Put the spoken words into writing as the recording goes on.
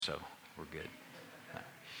So we're good.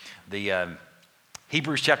 The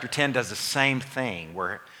Hebrews chapter 10 does the same thing,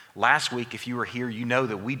 where last week, if you were here, you know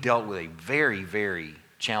that we dealt with a very, very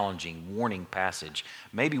challenging warning passage,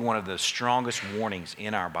 maybe one of the strongest warnings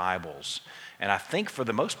in our Bibles. And I think for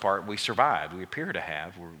the most part, we survived. We appear to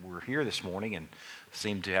have. We're here this morning and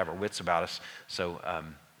seem to have our wits about us.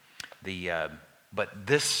 But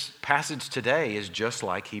this passage today is just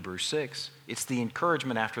like Hebrews 6. It's the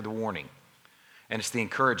encouragement after the warning. And it's the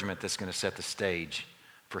encouragement that's going to set the stage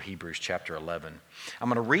for Hebrews chapter 11. I'm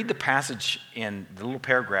going to read the passage in the little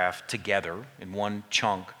paragraph together in one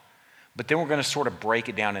chunk, but then we're going to sort of break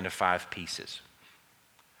it down into 5 pieces.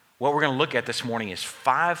 What we're going to look at this morning is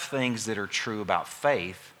 5 things that are true about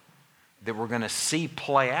faith that we're going to see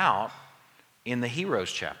play out in the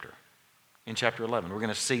Heroes chapter, in chapter 11. We're going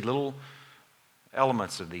to see little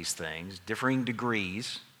elements of these things, differing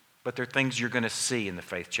degrees, but they're things you're going to see in the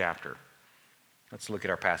faith chapter. Let's look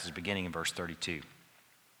at our passage beginning in verse 32.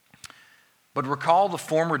 But recall the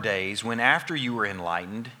former days when after you were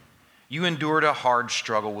enlightened, you endured a hard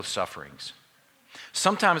struggle with sufferings,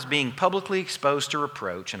 sometimes being publicly exposed to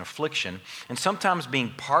reproach and affliction, and sometimes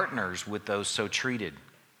being partners with those so treated.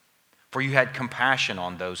 For you had compassion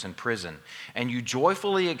on those in prison, and you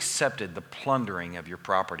joyfully accepted the plundering of your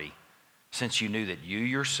property, since you knew that you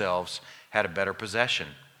yourselves had a better possession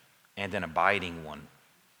and an abiding one.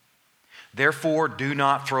 Therefore, do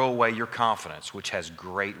not throw away your confidence, which has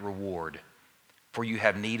great reward. For you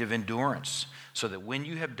have need of endurance, so that when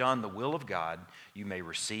you have done the will of God, you may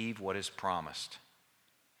receive what is promised.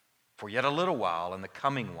 For yet a little while, and the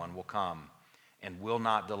coming one will come, and will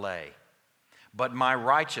not delay. But my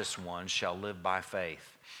righteous one shall live by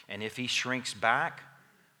faith, and if he shrinks back,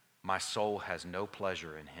 my soul has no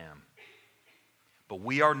pleasure in him. But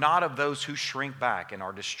we are not of those who shrink back and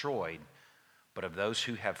are destroyed, but of those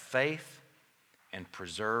who have faith and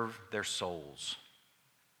preserve their souls.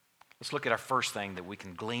 Let's look at our first thing that we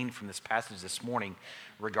can glean from this passage this morning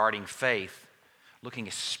regarding faith, looking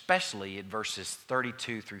especially at verses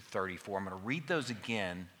 32 through 34. I'm going to read those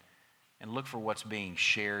again and look for what's being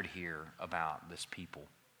shared here about this people.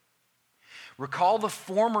 Recall the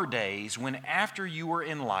former days when after you were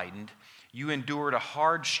enlightened, you endured a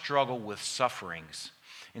hard struggle with sufferings.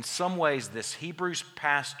 In some ways, this Hebrews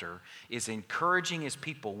pastor is encouraging his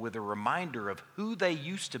people with a reminder of who they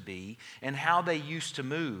used to be and how they used to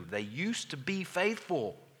move. They used to be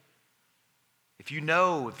faithful. If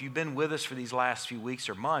you've been with us for these last few weeks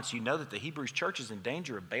or months, you know that the Hebrews church is in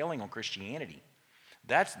danger of bailing on Christianity.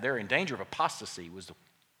 They're in danger of apostasy, was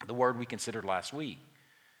the word we considered last week.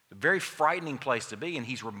 A very frightening place to be, and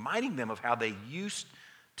he's reminding them of how they used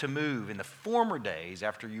to move. In the former days,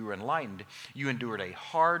 after you were enlightened, you endured a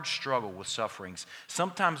hard struggle with sufferings,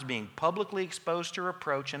 sometimes being publicly exposed to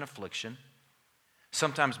reproach and affliction,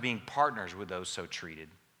 sometimes being partners with those so treated.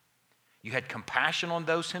 You had compassion on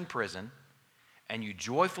those in prison, and you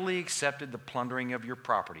joyfully accepted the plundering of your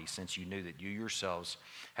property, since you knew that you yourselves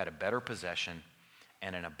had a better possession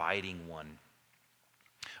and an abiding one.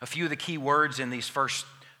 A few of the key words in these first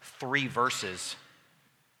 3 verses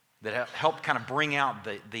that help kind of bring out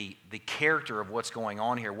the character of what's going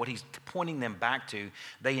on here, what he's pointing them back to.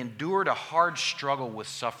 They endured a hard struggle with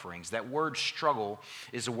sufferings. That word struggle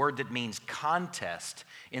is a word that means contest.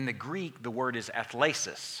 In the Greek, the word is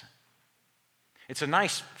athlesis. It's a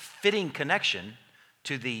nice fitting connection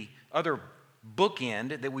to the other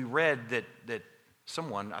bookend that we read that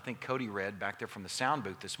someone, I think Cody read back there from the sound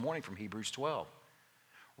booth this morning from Hebrews 12.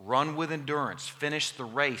 Run with endurance, finish the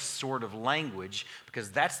race sort of language, because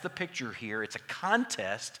that's the picture here. It's a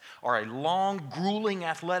contest or a long, grueling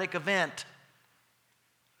athletic event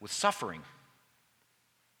with suffering.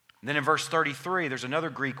 And then in verse 33, there's another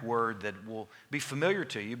Greek word that will be familiar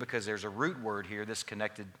to you because there's a root word here that's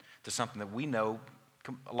connected to something that we know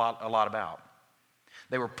a lot about.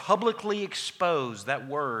 They were publicly exposed. That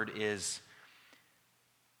word is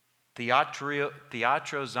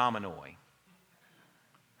theatrozomenoi.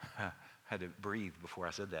 I had to breathe before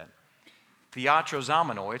I said that.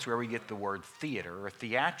 Theatrozomenoi, it's where we get the word theater or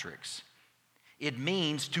theatrics. It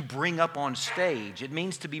means to bring up on stage. It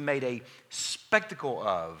means to be made a spectacle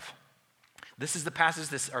of. This is the passage,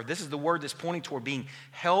 this is the word that's pointing toward being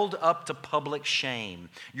held up to public shame.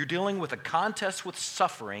 You're dealing with a contest with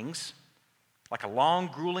sufferings, like a long,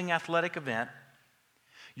 grueling athletic event.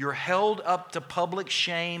 You're held up to public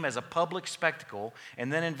shame as a public spectacle.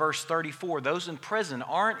 And then in verse 34, those in prison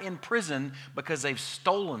aren't in prison because they've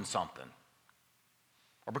stolen something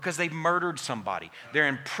or because they've murdered somebody. They're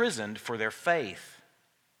imprisoned for their faith.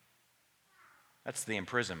 That's the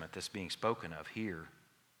imprisonment that's being spoken of here.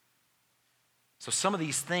 So some of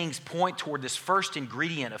these things point toward this first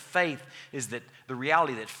ingredient of faith is that the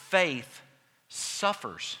reality that faith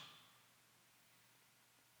suffers.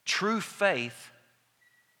 True faith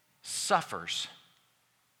suffers.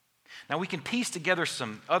 Now we can piece together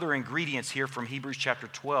some other ingredients here from Hebrews chapter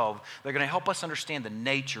 12. They're going to help us understand the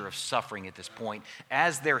nature of suffering at this point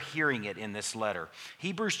as they're hearing it in this letter.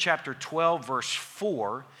 Hebrews chapter 12 verse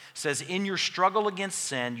 4 says, "In your struggle against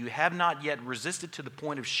sin, you have not yet resisted to the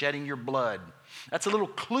point of shedding your blood." That's a little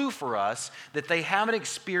clue for us that they haven't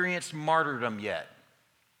experienced martyrdom yet.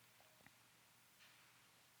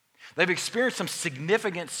 They've experienced some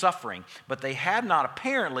significant suffering, but they have not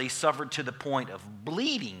apparently suffered to the point of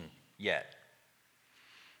bleeding yet.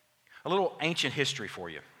 A little ancient history for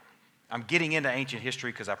you. I'm getting into ancient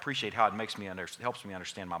history because I appreciate how it helps me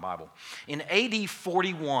understand my Bible. In AD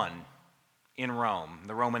 41 in Rome,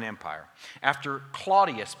 the Roman Empire, after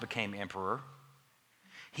Claudius became emperor,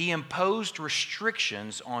 he imposed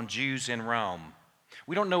restrictions on Jews in Rome.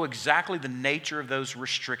 We don't know exactly the nature of those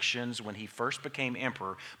restrictions when he first became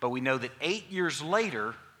emperor, but we know that 8 years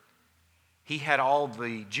later, he had all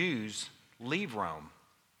the Jews leave Rome.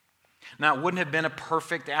 Now, it wouldn't have been a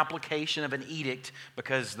perfect application of an edict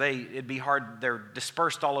because it'd be hard. They're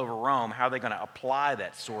dispersed all over Rome. How are they going to apply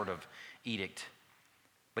that sort of edict?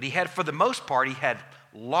 But for the most part, he had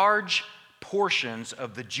large portions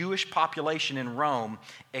of the Jewish population in Rome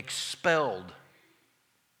expelled.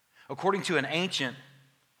 According to an ancient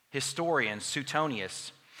historian,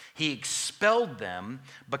 Suetonius, he expelled them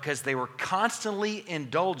because they were constantly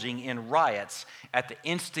indulging in riots at the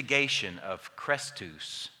instigation of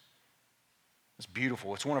Chrestus. It's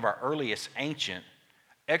beautiful. It's one of our earliest ancient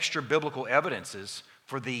extra-biblical evidences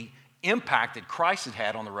for the impact that Christ had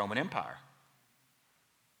had on the Roman Empire.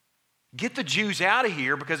 Get the Jews out of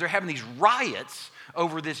here because they're having these riots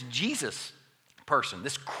over this Jesus person,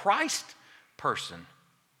 this Christ person.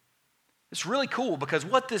 It's really cool because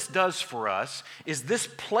what this does for us is this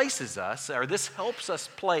helps us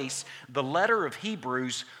place the letter of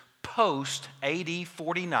Hebrews post AD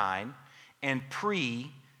 49 and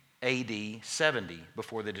pre AD 70,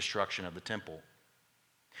 before the destruction of the temple.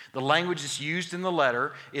 The language that's used in the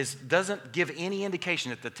letter doesn't give any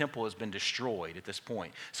indication that the temple has been destroyed at this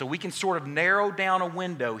point. So we can sort of narrow down a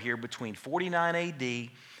window here between 49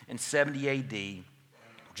 AD and 70 AD,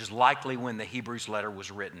 which is likely when the Hebrews letter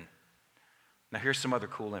was written. Now here's some other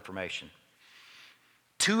cool information.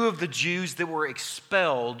 2 of the Jews that were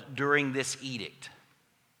expelled during this edict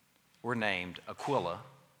were named Aquila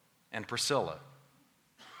and Priscilla.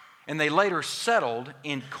 And they later settled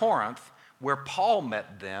in Corinth, where Paul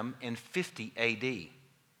met them in 50 AD.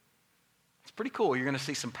 It's pretty cool. You're going to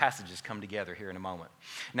see some passages come together here in a moment.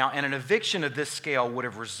 Now, and an eviction of this scale would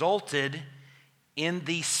have resulted in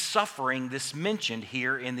the suffering that's mentioned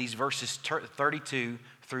here in these verses 32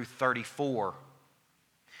 through 34.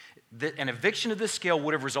 An eviction of this scale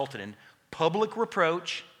would have resulted in public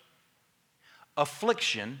reproach,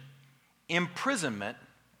 affliction, imprisonment,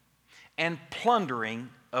 and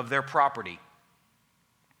plundering of their property.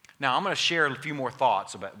 Now, I'm going to share a few more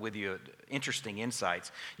thoughts with you, interesting insights.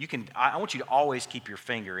 I want you to always keep your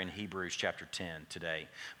finger in Hebrews chapter 10 today,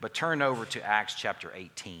 but turn over to Acts chapter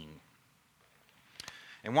 18.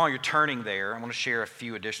 And while you're turning there, I'm going to share a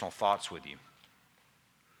few additional thoughts with you.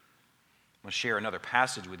 I'm going to share another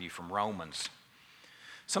passage with you from Romans.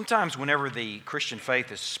 Sometimes whenever the Christian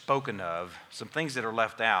faith is spoken of, some things that are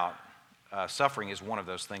left out, suffering is one of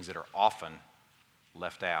those things that are often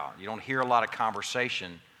left out. You don't hear a lot of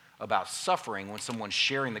conversation about suffering when someone's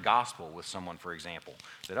sharing the gospel with someone, for example,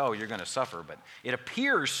 that, oh, you're going to suffer. But it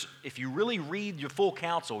appears, if you really read your full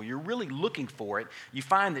counsel, you're really looking for it, you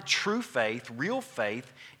find that true faith, real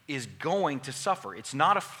faith, is going to suffer. It's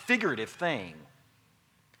not a figurative thing.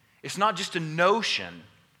 It's not just a notion,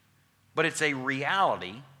 but it's a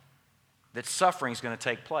reality that suffering is going to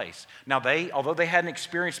take place. Now, although they hadn't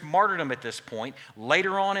experienced martyrdom at this point,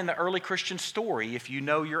 later on in the early Christian story, if you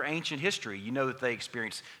know your ancient history, you know that they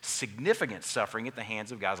experienced significant suffering at the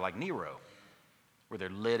hands of guys like Nero, where they're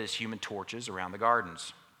lit as human torches around the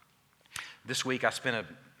gardens. This week, I spent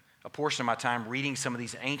a portion of my time reading some of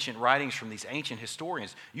these ancient writings from these ancient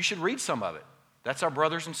historians. You should read some of it. That's our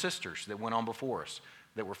brothers and sisters that went on before us,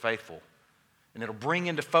 that were faithful. And it'll bring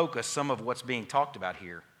into focus some of what's being talked about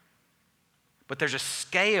here. But there's a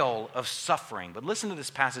scale of suffering. But listen to this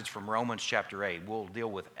passage from Romans chapter 8. We'll deal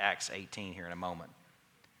with Acts 18 here in a moment.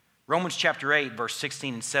 Romans chapter 8, verse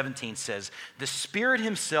 16 and 17 says, "The Spirit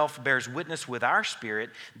himself bears witness with our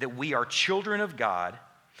spirit that we are children of God,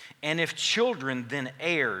 and if children, then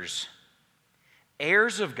heirs,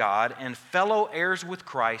 heirs of God and fellow heirs with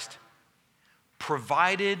Christ,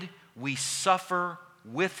 provided we suffer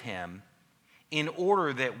with him in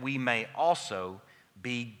order that we may also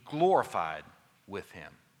be glorified with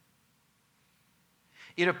him.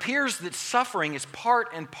 It appears that suffering is part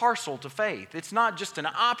and parcel to faith. It's not just an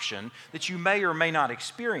option that you may or may not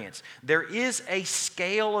experience. There is a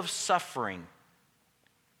scale of suffering.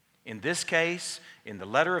 In this case, in the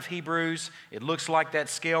letter of Hebrews, it looks like that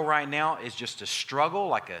scale right now is just a struggle,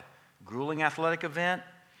 like a grueling athletic event,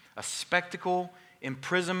 a spectacle,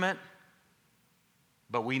 imprisonment.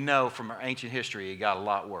 But we know from our ancient history it got a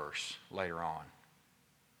lot worse later on.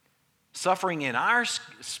 Suffering in our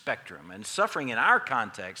spectrum and suffering in our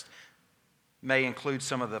context may include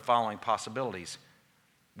some of the following possibilities.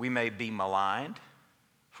 We may be maligned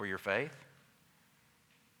for your faith.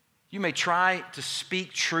 You may try to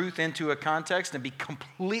speak truth into a context and be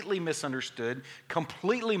completely misunderstood,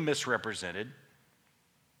 completely misrepresented.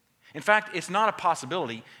 In fact, it's not a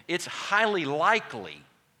possibility, it's highly likely.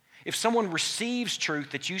 If someone receives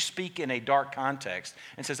truth that you speak in a dark context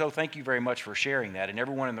and says, oh, thank you very much for sharing that, and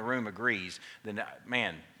everyone in the room agrees, then,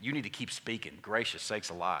 man, you need to keep speaking. Gracious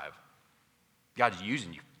sakes alive. God's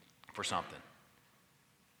using you for something.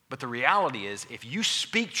 But the reality is, if you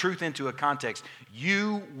speak truth into a context,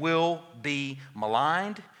 you will be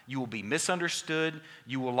maligned, you will be misunderstood,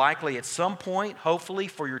 you will likely at some point, hopefully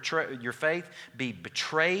for your faith, be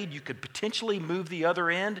betrayed. You could potentially move the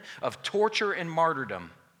other end of torture and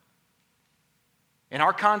martyrdom. In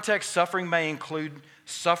our context, suffering may include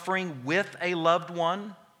suffering with a loved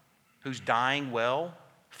one who's dying well,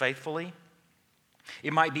 faithfully.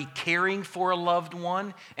 It might be caring for a loved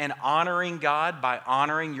one and honoring God by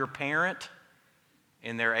honoring your parent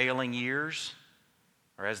in their ailing years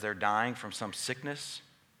or as they're dying from some sickness.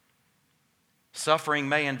 Suffering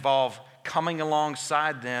may involve coming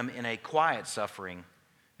alongside them in a quiet suffering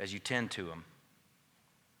as you tend to them.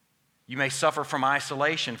 You may suffer from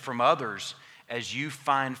isolation from others as you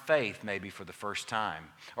find faith maybe for the first time,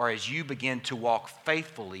 or as you begin to walk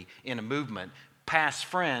faithfully in a movement. Past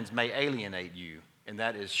friends may alienate you, and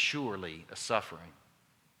that is surely a suffering.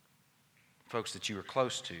 Folks that you are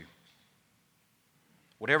close to.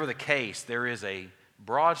 Whatever the case, there is a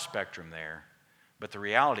broad spectrum there, but the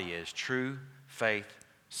reality is true faith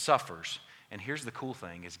suffers. And here's the cool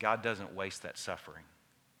thing, is God doesn't waste that suffering.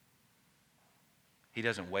 He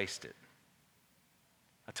doesn't waste it.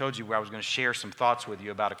 I told you I was going to share some thoughts with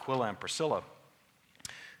you about Aquila and Priscilla.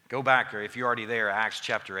 Go back, or if you're already there, Acts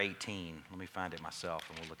chapter 18. Let me find it myself,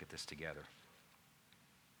 and we'll look at this together.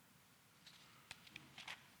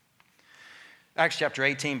 Acts chapter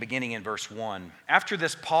 18, beginning in verse 1. After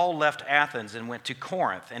this, Paul left Athens and went to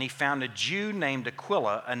Corinth, and he found a Jew named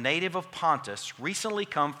Aquila, a native of Pontus, recently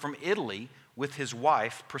come from Italy with his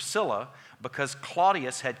wife Priscilla, because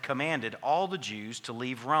Claudius had commanded all the Jews to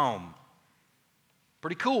leave Rome.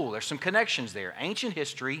 Pretty cool. There's some connections there. Ancient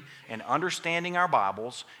history and understanding our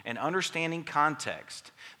Bibles and understanding context.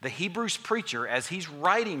 The Hebrews preacher, as he's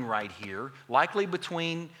writing right here, likely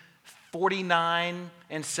between 49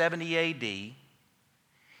 and 70 A.D.,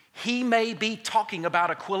 he may be talking about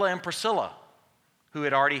Aquila and Priscilla, who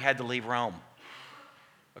had already had to leave Rome,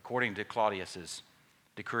 according to Claudius's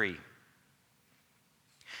decree.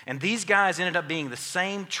 And these guys ended up being the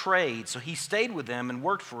same trade, so he stayed with them and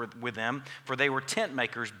worked with them, for they were tent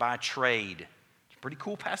makers by trade. Pretty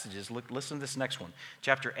cool passages. Listen to this next one.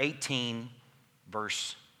 Chapter 18,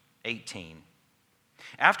 verse 18.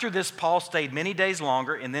 After this, Paul stayed many days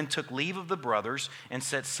longer and then took leave of the brothers and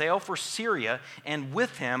set sail for Syria, and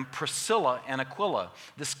with him Priscilla and Aquila.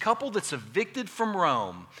 This couple that's evicted from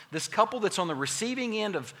Rome, this couple that's on the receiving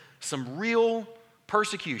end of some real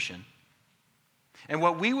persecution, and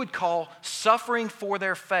what we would call suffering for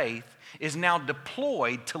their faith, is now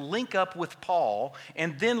deployed to link up with Paul,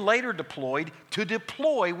 and then later deployed to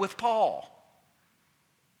deploy with Paul.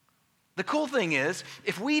 The cool thing is,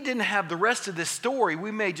 if we didn't have the rest of this story,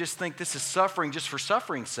 we may just think this is suffering just for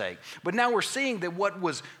suffering's sake. But now we're seeing that what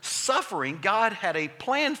was suffering, God had a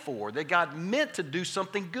plan for, that God meant to do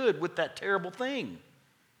something good with that terrible thing.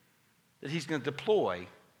 That he's going to deploy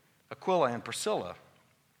Aquila and Priscilla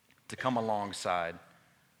to come alongside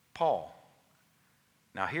Paul.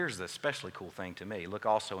 Now here's the especially cool thing to me. Look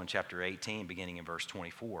also in chapter 18, beginning in verse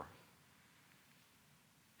 24.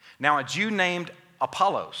 Now a Jew named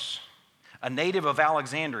Apollos, a native of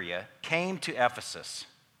Alexandria, came to Ephesus.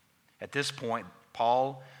 At this point,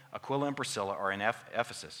 Paul, Aquila, and Priscilla are in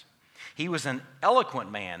Ephesus. He was an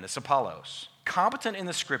eloquent man, this Apollos, competent in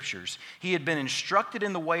the scriptures. He had been instructed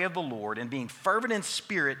in the way of the Lord, and being fervent in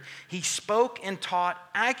spirit, he spoke and taught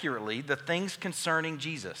accurately the things concerning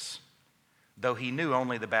Jesus, though he knew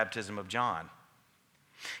only the baptism of John.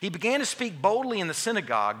 He began to speak boldly in the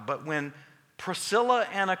synagogue, but when Priscilla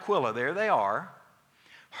and Aquila, there they are,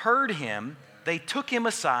 heard him, they took him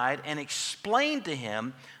aside and explained to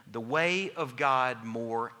him the way of God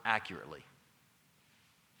more accurately.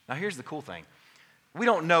 Now here's the cool thing. We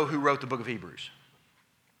don't know who wrote the book of Hebrews.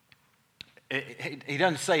 He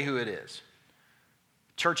doesn't say who it is.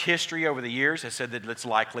 Church history over the years has said that it's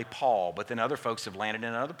likely Paul, but then other folks have landed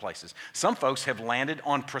in other places. Some folks have landed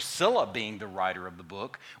on Priscilla being the writer of the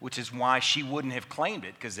book, which is why she wouldn't have claimed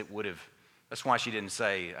it, because that's why she didn't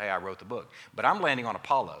say, hey, I wrote the book. But I'm landing on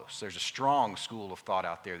Apollos. There's a strong school of thought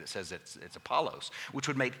out there that says it's Apollos, which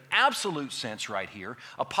would make absolute sense right here.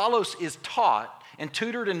 Apollos is taught and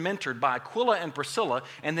tutored and mentored by Aquila and Priscilla,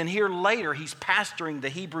 and then here later he's pastoring the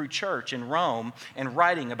Hebrew church in Rome and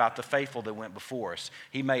writing about the faithful that went before us.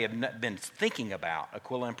 He may have been thinking about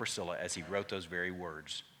Aquila and Priscilla as he wrote those very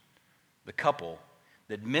words. The couple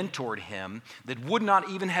that mentored him, that would not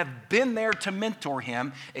even have been there to mentor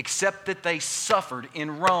him, except that they suffered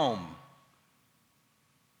in Rome.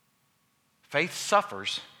 Faith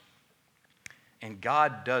suffers, and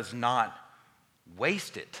God does not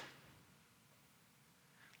waste it.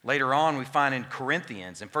 Later on, we find in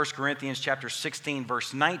Corinthians, in 1 Corinthians chapter 16,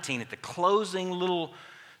 verse 19, at the closing little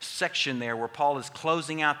section there where Paul is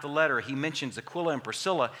closing out the letter, he mentions Aquila and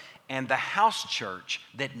Priscilla and the house church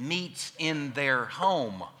that meets in their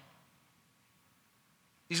home.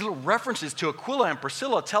 These little references to Aquila and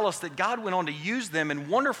Priscilla tell us that God went on to use them in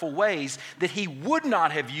wonderful ways that he would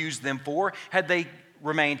not have used them for had they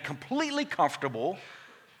remained completely comfortable,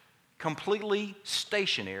 completely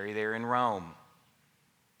stationary there in Rome.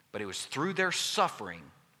 But it was through their suffering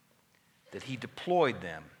that he deployed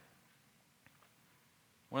them.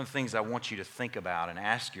 One of the things I want you to think about and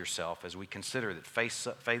ask yourself as we consider that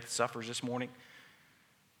faith suffers this morning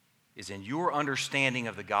is, in your understanding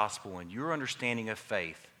of the gospel and your understanding of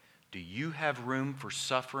faith, do you have room for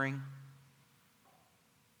suffering?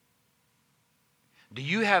 Do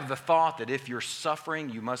you have the thought that if you're suffering,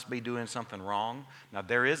 you must be doing something wrong? Now,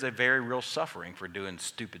 there is a very real suffering for doing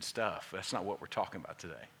stupid stuff. That's not what we're talking about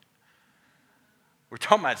today. We're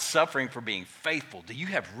talking about suffering for being faithful. Do you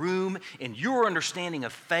have room in your understanding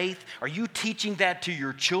of faith? Are you teaching that to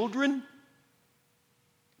your children?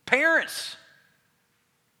 Parents,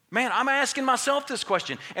 man, I'm asking myself this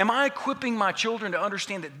question. Am I equipping my children to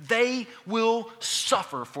understand that they will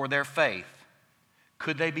suffer for their faith?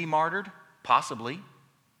 Could they be martyred? Possibly.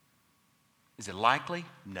 Is it likely?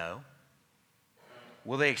 No.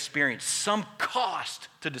 Will they experience some cost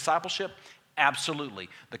to discipleship? Absolutely.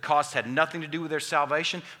 The cost had nothing to do with their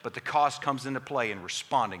salvation, but the cost comes into play in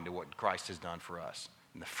responding to what Christ has done for us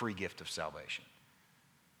and the free gift of salvation.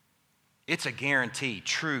 It's a guarantee.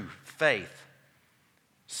 True faith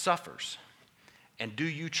suffers. And do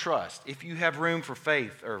you trust, if you have room for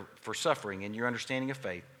faith or for suffering in your understanding of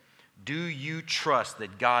faith, do you trust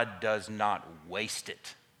that God does not waste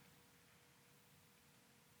it?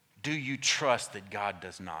 Do you trust that God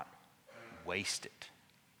does not waste it?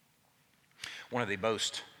 One of the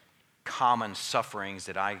most common sufferings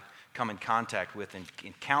that I come in contact with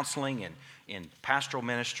in counseling and in pastoral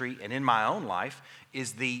ministry and in my own life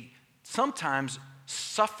is the sometimes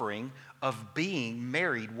suffering of being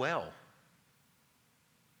married well.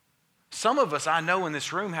 Some of us I know in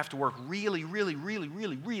this room have to work really, really, really,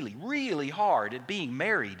 really, really, really hard at being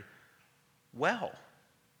married well.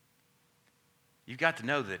 You've got to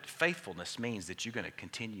know that faithfulness means that you're going to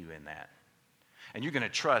continue in that. And you're going to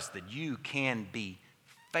trust that you can be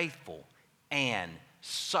faithful and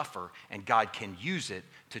suffer, and God can use it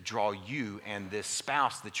to draw you and this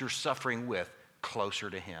spouse that you're suffering with closer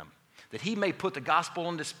to Him. That He may put the gospel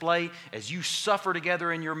on display as you suffer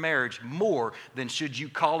together in your marriage more than should you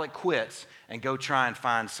call it quits and go try and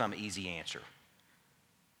find some easy answer.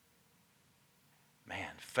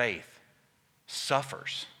 Man, faith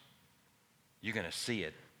suffers. You're going to see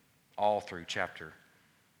it all through chapter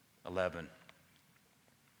 11.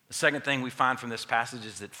 The second thing we find from this passage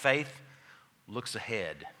is that faith looks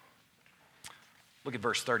ahead. Look at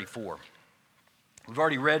verse 34. We've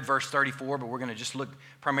already read verse 34, but we're going to just look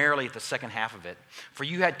primarily at the second half of it. For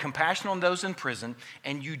you had compassion on those in prison,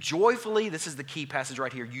 and you joyfully, this is the key passage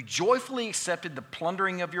right here, you joyfully accepted the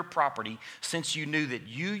plundering of your property, since you knew that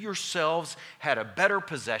you yourselves had a better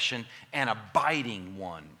possession, an abiding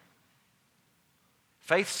one.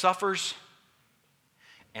 Faith suffers,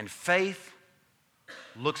 and faith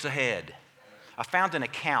looks ahead. I found an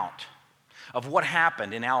account of what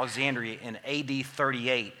happened in Alexandria in AD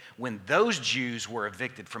 38 when those Jews were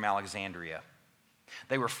evicted from Alexandria.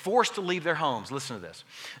 They were forced to leave their homes. Listen to this.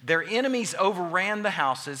 Their enemies overran the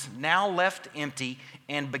houses, now left empty,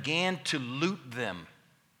 and began to loot them.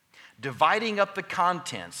 dividing up the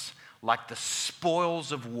contents like the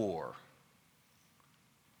spoils of war.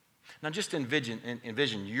 Now just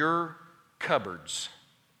envision your cupboards.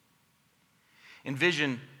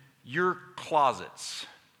 Envision your closets.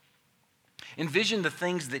 Envision the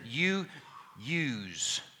things that you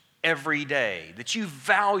use every day, that you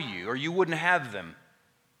value or you wouldn't have them,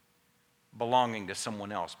 belonging to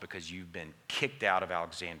someone else because you've been kicked out of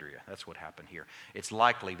Alexandria. That's what happened here. It's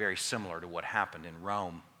likely very similar to what happened in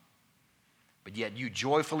Rome. But yet you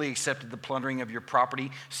joyfully accepted the plundering of your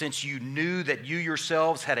property since you knew that you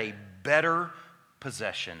yourselves had a better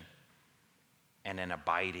possession and an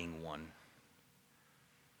abiding one.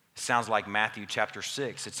 It sounds like Matthew chapter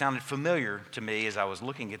 6. It sounded familiar to me as I was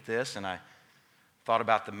looking at this, and I thought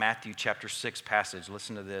about the Matthew chapter 6 passage.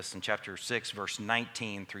 Listen to this in chapter 6, verse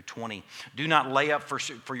 19 through 20. Do not lay up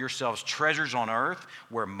for yourselves treasures on earth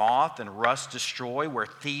where moth and rust destroy, where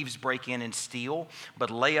thieves break in and steal,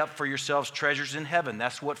 but lay up for yourselves treasures in heaven.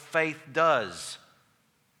 That's what faith does.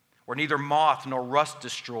 Where neither moth nor rust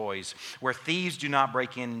destroys, where thieves do not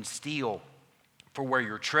break in and steal. For where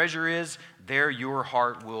your treasure is, there your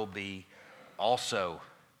heart will be also.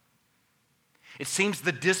 It seems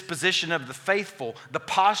the disposition of the faithful, the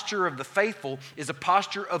posture of the faithful, is a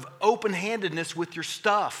posture of open-handedness with your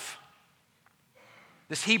stuff.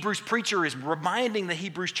 This Hebrews preacher is reminding the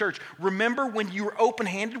Hebrews church, remember when you were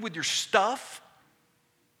open-handed with your stuff?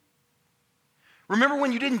 Remember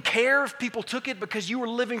when you didn't care if people took it because you were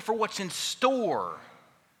living for what's in store?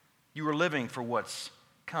 You were living for what's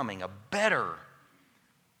coming, a better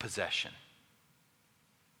possession.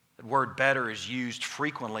 The word better is used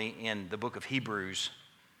frequently in the book of Hebrews.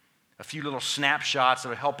 A few little snapshots that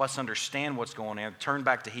will help us understand what's going on. Turn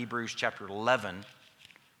back to Hebrews chapter 11,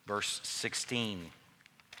 verse 16.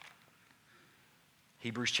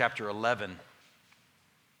 Hebrews chapter 11,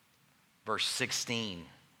 verse 16.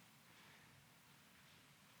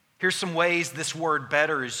 Here's some ways this word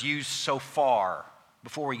better is used so far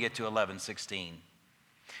before we get to 11:16.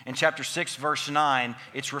 In chapter 6, verse 9,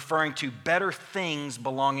 it's referring to better things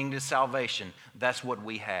belonging to salvation. That's what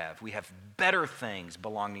we have. We have better things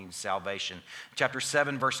belonging to salvation. Chapter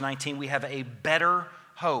 7, verse 19, we have a better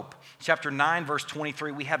hope. Chapter 9, verse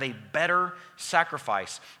 23, we have a better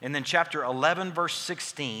sacrifice. And then chapter 11, verse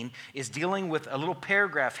 16 is dealing with a little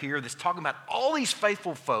paragraph here that's talking about all these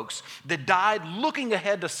faithful folks that died looking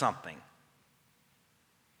ahead to something.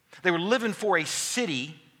 They were living for a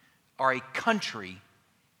city or a country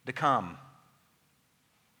to come.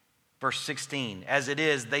 Verse 16, as it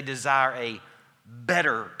is, they desire a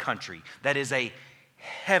better country, that is a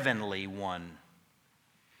heavenly one.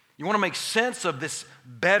 You want to make sense of this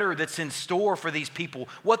better that's in store for these people,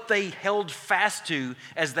 what they held fast to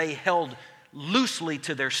as they held loosely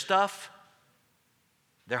to their stuff.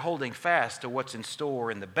 They're holding fast to what's in store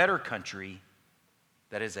in the better country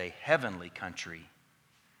that is a heavenly country.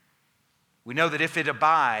 We know that if it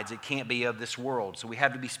abides, it can't be of this world. So we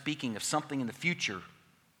have to be speaking of something in the future.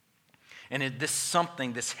 And this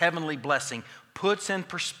something, this heavenly blessing, puts in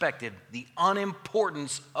perspective the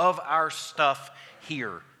unimportance of our stuff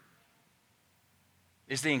here.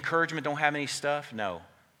 Is the encouragement don't have any stuff? No.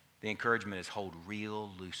 The encouragement is hold real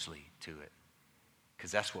loosely to it.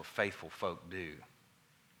 Because that's what faithful folk do.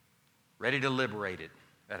 Ready to liberate it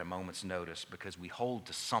at a moment's notice because we hold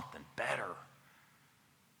to something better.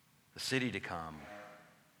 The city to come,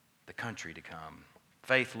 the country to come.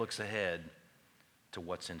 Faith looks ahead to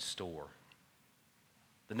what's in store.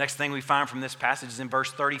 The next thing we find from this passage is in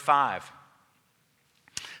verse 35.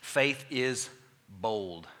 Faith is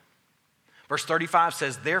bold. Verse 35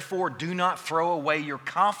 says, therefore do not throw away your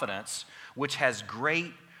confidence, which has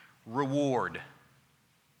great reward.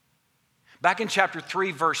 Back in chapter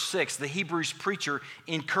 3, verse 6, the Hebrews preacher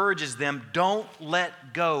encourages them, don't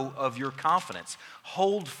let go of your confidence.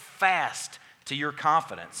 Hold fast to your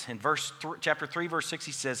confidence. In chapter 3, verse 6,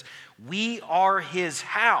 he says, we are his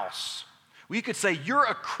house. Well, you could say you're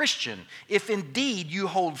a Christian if indeed you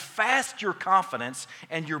hold fast your confidence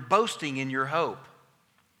and you're boasting in your hope.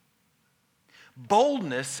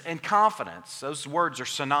 Boldness and confidence, those words are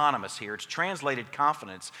synonymous here. It's translated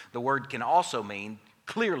confidence. The word can also mean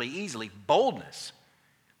clearly, easily, boldness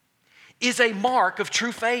is a mark of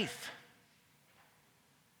true faith.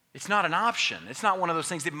 It's not an option. It's not one of those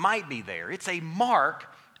things that might be there. It's a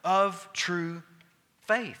mark of true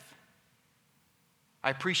faith. I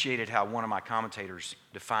appreciated how one of my commentators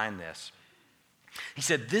defined this. He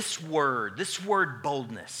said, this word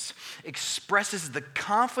boldness, expresses the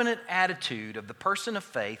confident attitude of the person of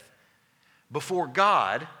faith before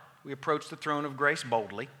God. We approach the throne of grace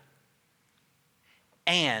boldly.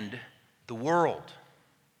 And the world.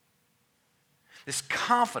 this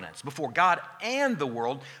confidence before God and the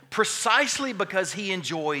world, precisely because he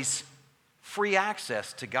enjoys free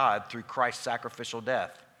access to God through Christ's sacrificial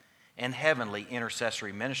death and heavenly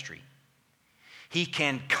intercessory ministry. He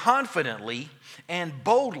can confidently and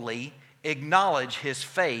boldly acknowledge his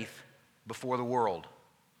faith before the world.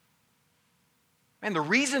 And the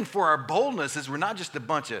reason for our boldness is we're not just a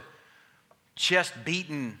bunch of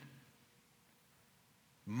chest-beating,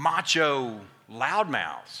 macho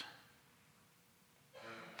loudmouths.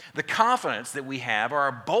 The confidence that we have, or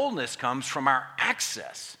our boldness, comes from our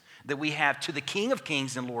access that we have to the King of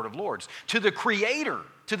Kings and Lord of Lords, to the Creator,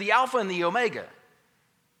 to the Alpha and the Omega.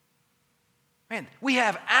 Man, we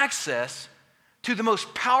have access to the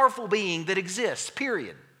most powerful being that exists,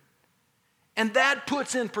 period. And that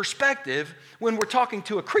puts in perspective when we're talking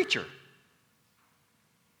to a creature.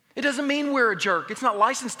 It doesn't mean we're a jerk. It's not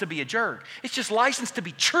licensed to be a jerk. It's just licensed to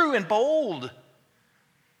be true and bold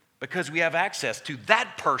because we have access to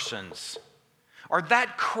that person's or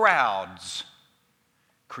that crowd's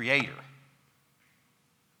Creator.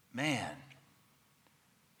 Man,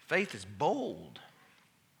 faith is bold.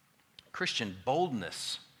 Christian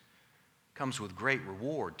boldness comes with great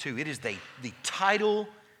reward, too. It is the title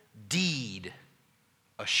deed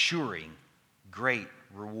assuring great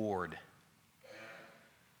reward.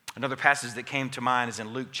 Another passage that came to mind is in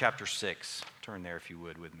Luke chapter 6. Turn there if you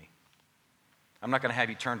would with me. I'm not going to have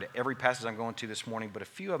you turn to every passage I'm going to this morning, but a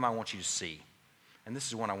few of them I want you to see. And this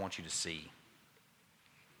is one I want you to see.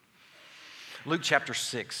 Luke chapter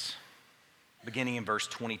 6, beginning in verse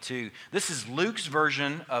 22. This is Luke's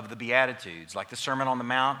version of the Beatitudes, like the Sermon on the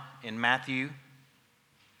Mount in Matthew.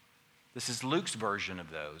 This is Luke's version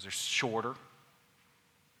of those. They're shorter.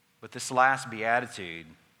 But this last Beatitude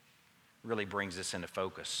really brings this into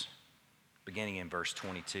focus, beginning in verse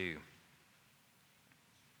 22.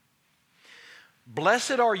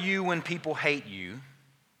 Blessed are you when people hate you,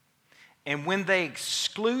 and when they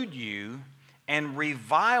exclude you and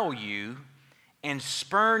revile you and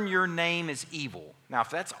spurn your name as evil. Now, if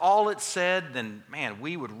that's all it said, then, man,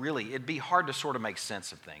 it'd be hard to sort of make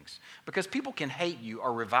sense of things. Because people can hate you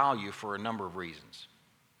or revile you for a number of reasons.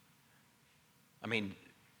 I mean,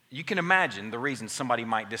 you can imagine the reasons somebody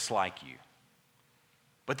might dislike you.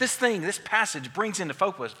 But this passage brings into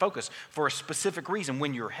focus for a specific reason.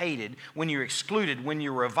 When you're hated, when you're excluded, when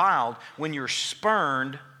you're reviled, when you're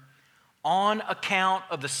spurned on account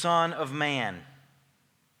of the Son of Man.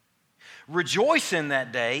 Rejoice in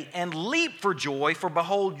that day and leap for joy, for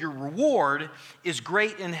behold, your reward is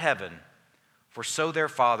great in heaven, for so their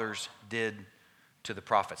fathers did to the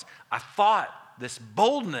prophets. I thought this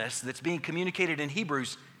boldness that's being communicated in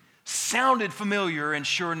Hebrews sounded familiar, and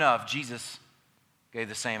sure enough, Jesus gave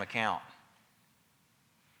the same account.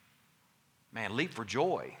 Man, leap for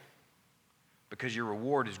joy, because your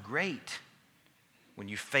reward is great when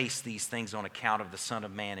you face these things on account of the Son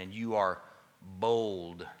of Man, and you are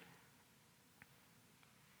bold.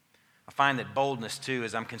 I find that boldness, too,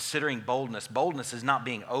 as I'm considering boldness is not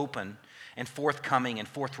being open and forthcoming and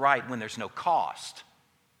forthright when there's no cost.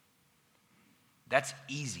 That's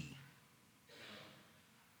easy.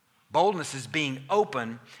 Boldness is being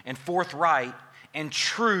open and forthright and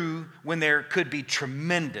true when there could be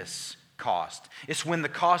tremendous cost. It's when the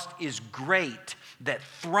cost is great that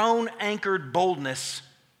throne-anchored boldness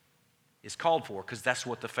is called for, because that's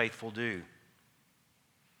what the faithful do.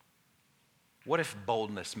 What if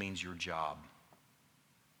boldness means your job?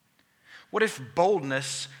 What if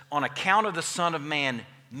boldness on account of the Son of Man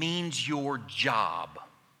means your job?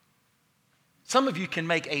 Some of you can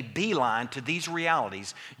make a beeline to these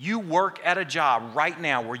realities. You work at a job right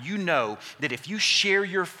now where you know that if you share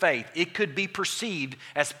your faith, it could be perceived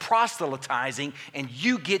as proselytizing and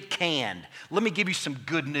you get canned. Let me give you some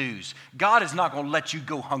good news. God is not going to let you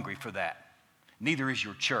go hungry for that. Neither is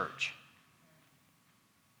your church.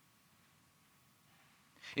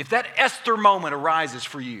 If that Esther moment arises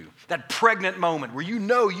for you, that pregnant moment where you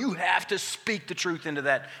know you have to speak the truth into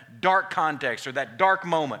that dark context or that dark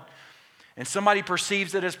moment, and somebody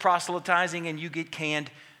perceives it as proselytizing and you get canned,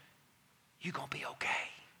 you're going to be okay.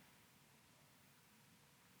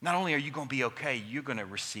 Not only are you going to be okay, you're going to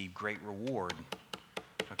receive great reward,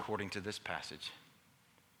 according to this passage.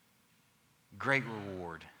 Great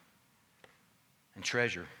reward and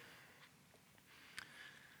treasure.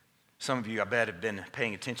 Some of you, I bet, have been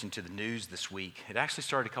paying attention to the news this week. It actually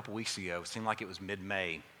started a couple weeks ago. It seemed like it was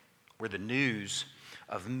mid-May, where the news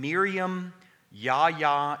of Miriam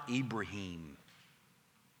Yahya Ibrahim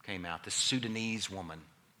came out, this Sudanese woman.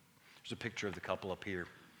 There's a picture of the couple up here.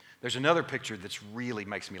 There's another picture that's really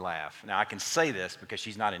makes me laugh. Now, I can say this because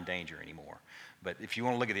she's not in danger anymore. But if you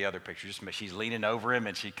want to look at the other picture, she's leaning over him,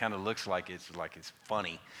 and she kind of looks like it's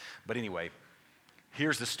funny. But anyway,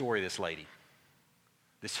 here's the story of this lady,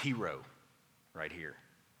 this hero right here,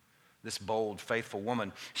 this bold, faithful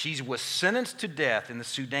woman. She was sentenced to death in the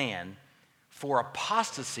Sudan for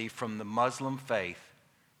apostasy from the Muslim faith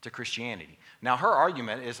to Christianity. Now, her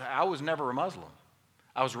argument is, I was never a Muslim.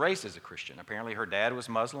 I was raised as a Christian. Apparently, her dad was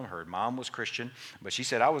Muslim, her mom was Christian, but she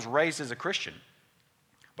said, I was raised as a Christian.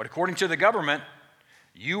 But according to the government,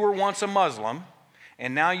 you were once a Muslim,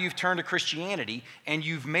 and now you've turned to Christianity, and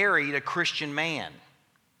you've married a Christian man.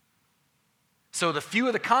 So the few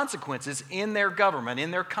of the consequences in their government,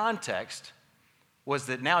 in their context, was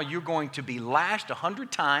that now you're going to be lashed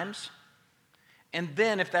 100 times, and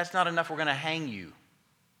then if that's not enough, we're going to hang you.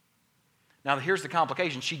 Now, here's the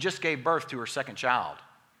complication. She just gave birth to her second child.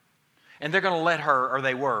 And they're going to let her, or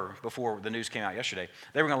they were, before the news came out yesterday,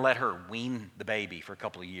 they were going to let her wean the baby for a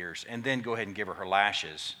couple of years and then go ahead and give her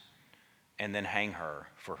lashes and then hang her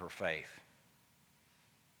for her faith.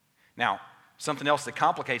 Now, something else that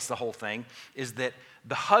complicates the whole thing is that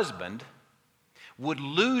the husband would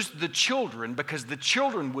lose the children because the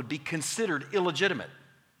children would be considered illegitimate.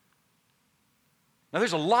 Now,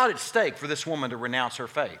 there's a lot at stake for this woman to renounce her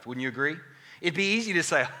faith. Wouldn't you agree? It'd be easy to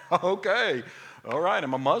say, okay, all right,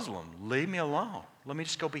 I'm a Muslim. Leave me alone. Let me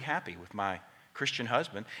just go be happy with my Christian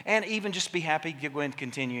husband and even just be happy when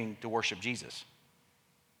continuing to worship Jesus.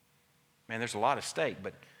 Man, there's a lot at stake,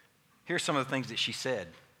 but here's some of the things that she said.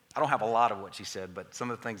 I don't have a lot of what she said, but some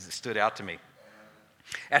of the things that stood out to me.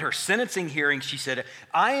 At her sentencing hearing, she said,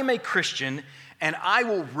 I am a Christian and I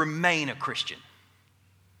will remain a Christian.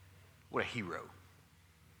 What a hero.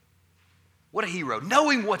 What a hero.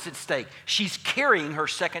 Knowing what's at stake. She's carrying her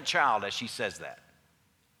second child as she says that.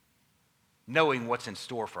 Knowing what's in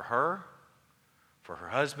store for her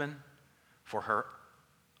husband, for her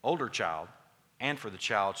older child, and for the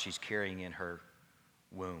child she's carrying in her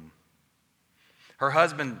womb. Her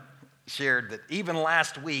husband shared that even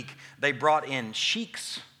last week they brought in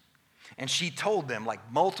sheiks, and she told them, like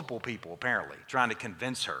multiple people apparently, trying to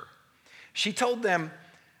convince her. She told them,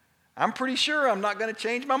 I'm pretty sure I'm not going to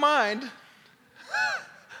change my mind.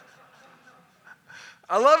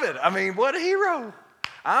 I love it. I mean, what a hero.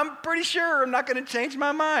 I'm pretty sure I'm not going to change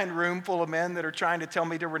my mind. Room full of men that are trying to tell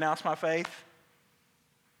me to renounce my faith.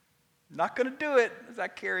 Not going to do it as I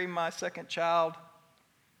carry my second child.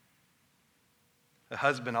 The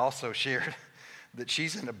husband also shared that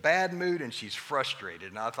she's in a bad mood and she's frustrated.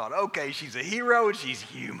 And I thought, okay, she's a hero and she's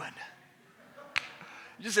human.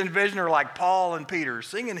 Just envision her like Paul and Peter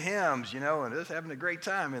singing hymns, and just having a great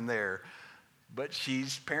time in there. But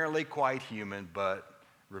she's apparently quite human, but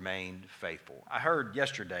remained faithful. I heard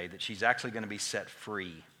yesterday that she's actually going to be set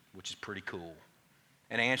free, which is pretty cool.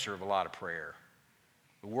 An answer of a lot of prayer.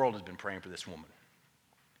 The world has been praying for this woman.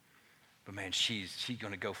 But man, she's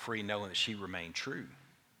going to go free knowing that she remained true.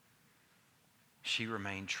 She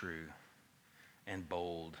remained true and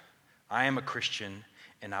bold. I am a Christian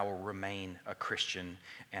and I will remain a Christian,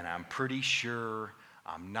 and I'm pretty sure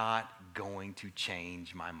I'm not going to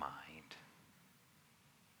change my mind.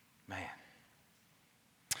 Man.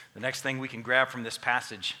 The next thing we can grab from this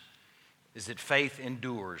passage is that faith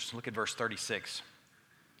endures. Look at verse 36.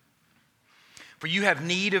 For you have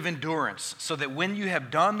need of endurance, so that when you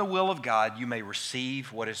have done the will of God, you may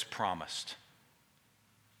receive what is promised.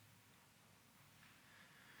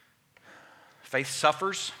 Faith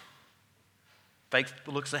suffers. Faith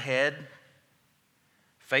looks ahead.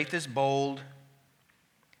 Faith is bold.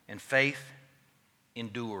 And faith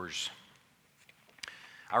endures.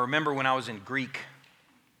 I remember when I was in Greek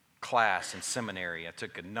class in seminary, I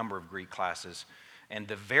took a number of Greek classes, and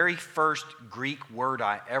the very first Greek word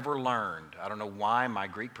I ever learned, I don't know why my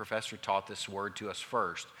Greek professor taught this word to us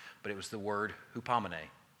first, but it was the word hupomene.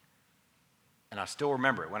 And I still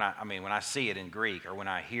remember it. When I see it in Greek or when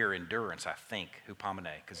I hear endurance, I think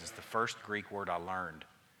hupomene, because it's the first Greek word I learned.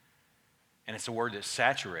 And it's a word that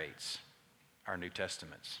saturates our New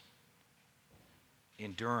Testaments.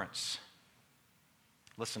 Endurance.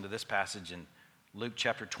 Listen to this passage in Luke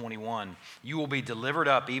chapter 21. You will be delivered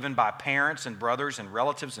up even by parents and brothers and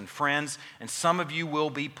relatives and friends, and some of you will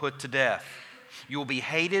be put to death. You will be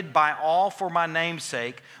hated by all for my name's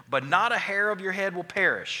sake, but not a hair of your head will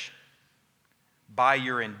perish. By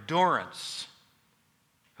your endurance,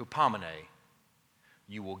 hupomene,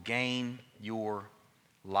 you will gain your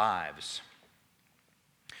lives.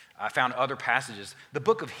 I found other passages. The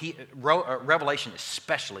book of Revelation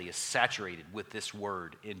especially is saturated with this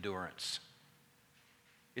word, endurance.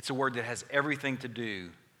 It's a word that has everything to do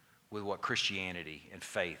with what Christianity and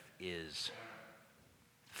faith is.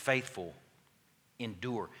 Faithful,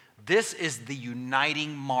 endure. This is the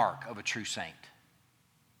uniting mark of a true saint.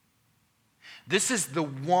 This is the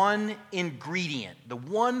one ingredient, the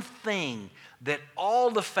one thing that all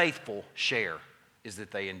the faithful share, is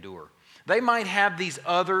that they endure. They might have these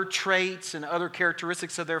other traits and other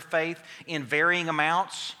characteristics of their faith in varying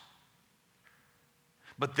amounts,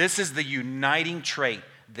 but this is the uniting trait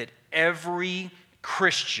that every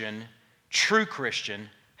Christian, true Christian,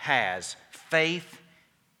 has. Faith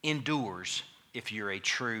endures if you're a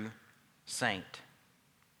true saint.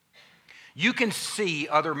 You can see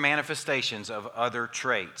other manifestations of other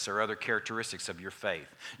traits or other characteristics of your faith.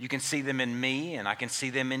 You can see them in me, and I can see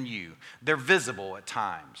them in you. They're visible at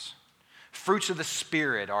times. Fruits of the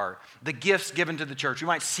Spirit are the gifts given to the church. We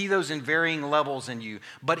might see those in varying levels in you,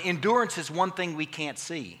 but endurance is one thing we can't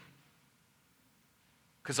see.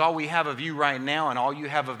 Because all we have of you right now and all you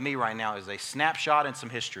have of me right now is a snapshot and some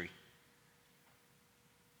history.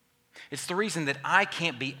 It's the reason that I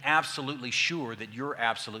can't be absolutely sure that you're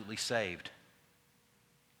absolutely saved.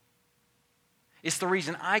 It's the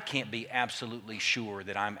reason I can't be absolutely sure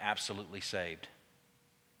that I'm absolutely saved.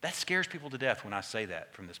 That scares people to death when I say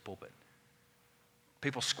that from this pulpit.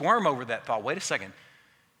 People squirm over that thought. Wait a second.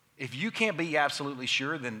 If you can't be absolutely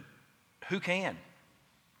sure, then who can?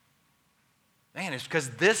 Man, it's because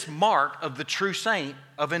this mark of the true saint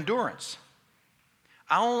of endurance.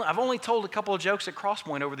 I've only told a couple of jokes at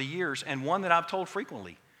Crosspoint over the years, and one that I've told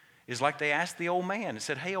frequently is like they asked the old man and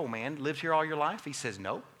said, "Hey, old man, lived here all your life?" He says,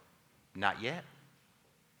 "Nope, not yet."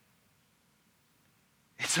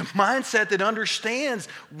 It's a mindset that understands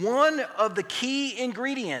one of the key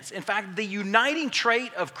ingredients. In fact, the uniting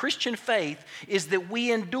trait of Christian faith is that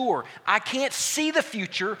we endure. I can't see the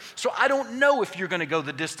future, so I don't know if you're going to go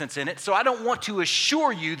the distance in it, so I don't want to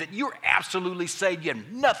assure you that you're absolutely saved. You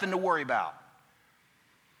have nothing to worry about.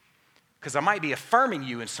 Because I might be affirming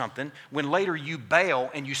you in something when later you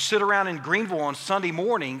bail and you sit around in Greenville on Sunday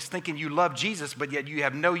mornings thinking you love Jesus, but yet you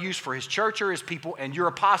have no use for his church or his people, and you're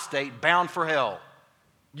apostate, bound for hell.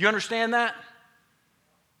 You understand that?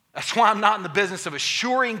 That's why I'm not in the business of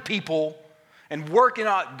assuring people and going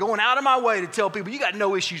out of my way to tell people, you got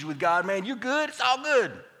no issues with God, man. You're good. It's all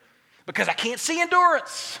good. Because I can't see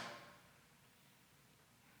endurance.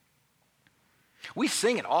 We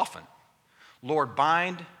sing it often. Lord,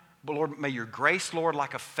 may your grace, Lord,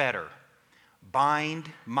 like a fetter, bind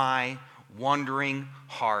my wandering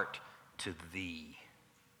heart to thee.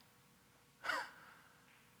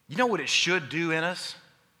 You know what it should do in us?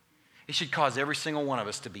 It should cause every single one of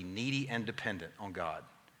us to be needy and dependent on God.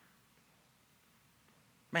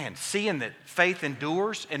 Man, seeing that faith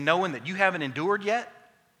endures and knowing that you haven't endured yet,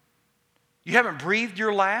 you haven't breathed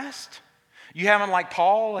your last, you haven't, like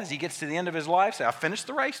Paul, as he gets to the end of his life, say, "I finished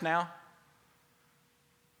the race now."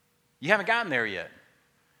 You haven't gotten there yet.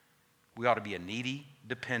 We ought to be a needy,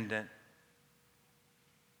 dependent,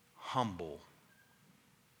 humble,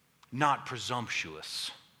 not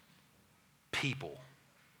presumptuous people.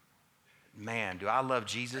 Man, do I love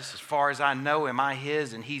Jesus? As far as I know, am I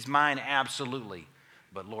his and he's mine? Absolutely.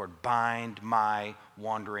 But Lord, bind my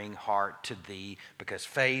wandering heart to thee, because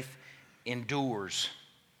faith endures.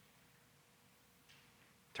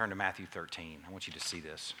 Turn to Matthew 13. I want you to see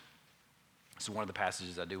this. This is one of the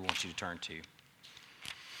passages I do want you to turn to.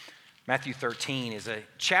 Matthew 13 is a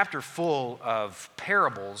chapter full of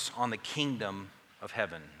parables on the kingdom of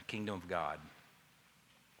heaven, kingdom of God.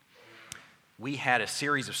 We had a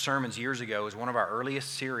series of sermons years ago as one of our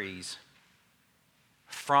earliest series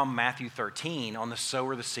from Matthew 13 on the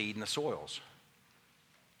sower, the seed, and the soils.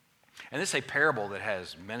 And this is a parable that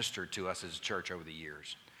has ministered to us as a church over the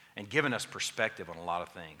years and given us perspective on a lot of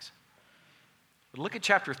things. But look at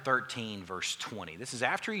chapter 13, verse 20. This is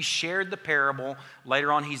after he shared the parable.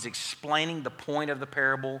 Later on, he's explaining the point of the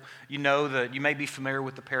parable. You may be familiar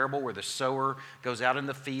with the parable where the sower goes out in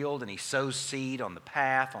the field and he sows seed on the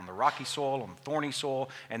path, on the rocky soil, on the thorny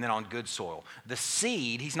soil, and then on good soil. The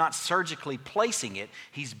seed, he's not surgically placing it,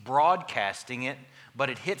 he's broadcasting it, but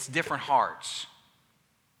it hits different hearts.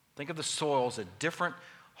 Think of the soils at different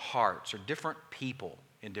hearts or different people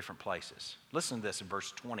in different places. Listen to this in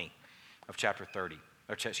verse 20. Of chapter 13.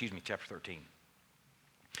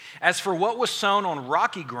 As for what was sown on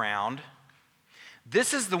rocky ground,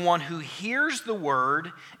 this is the one who hears the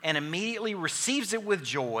word and immediately receives it with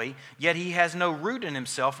joy, yet he has no root in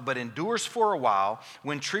himself, but endures for a while.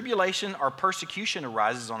 When tribulation or persecution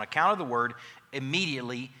arises on account of the word,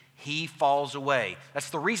 immediately he falls away. That's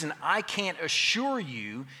the reason I can't assure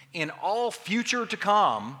you in all future to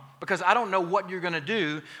come, because I don't know what you're going to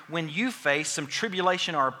do when you face some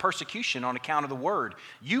tribulation or persecution on account of the word.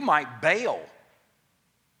 You might bail.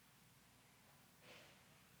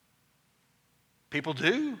 People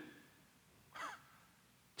do.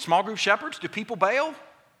 Small group shepherds, do people bail?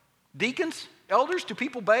 Deacons, elders, do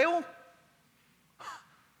people bail?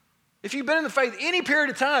 If you've been in the faith any period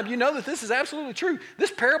of time, you know that this is absolutely true. This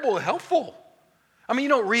parable is helpful. I mean, you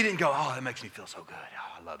don't read it and go, oh, that makes me feel so good.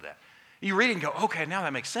 Oh, I love that. You read it and go, okay, now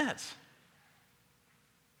that makes sense.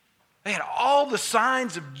 They had all the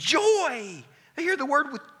signs of joy. They hear the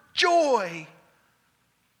word with joy.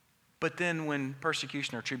 But then when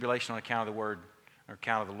persecution or tribulation on account of the word or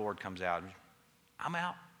account of the Lord comes out, I'm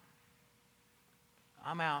out.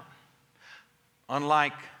 I'm out.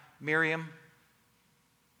 Unlike Miriam,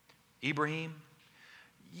 Ibrahim,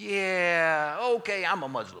 yeah, okay, I'm a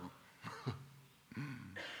Muslim.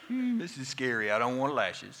 This is scary. I don't want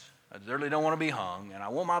lashes. I certainly don't want to be hung, and I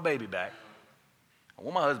want my baby back. I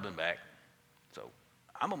want my husband back. So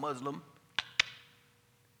I'm a Muslim.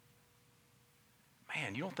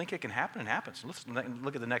 Man, you don't think it can happen? It happens. Let's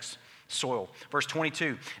look at the next soil. Verse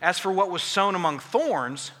 22. As for what was sown among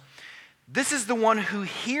thorns, this is the one who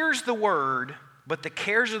hears the word, but the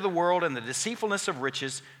cares of the world and the deceitfulness of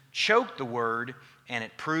riches choke the word, and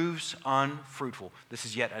it proves unfruitful. This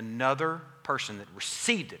is yet another person that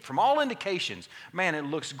received it. From all indications, man, it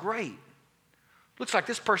looks great. Looks like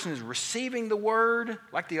this person is receiving the word.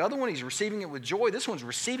 Like the other one, he's receiving it with joy. This one's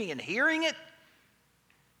receiving it and hearing it.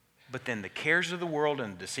 But then the cares of the world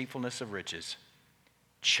and the deceitfulness of riches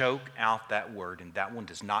choke out that word, and that one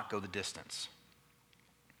does not go the distance.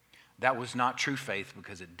 That was not true faith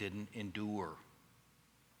because it didn't endure.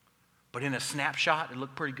 But in a snapshot, it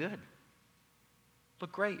looked pretty good.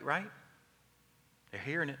 Looked great, right? They're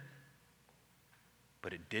hearing it.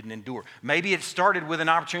 But it didn't endure. Maybe it started with an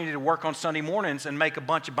opportunity to work on Sunday mornings and make a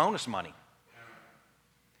bunch of bonus money.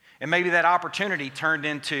 And maybe that opportunity turned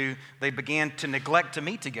into they began to neglect to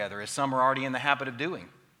meet together, as some are already in the habit of doing.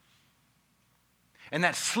 And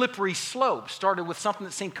that slippery slope started with something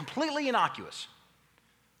that seemed completely innocuous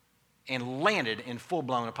and landed in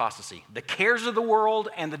full-blown apostasy. The cares of the world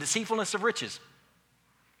and the deceitfulness of riches.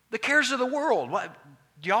 The cares of the world. What,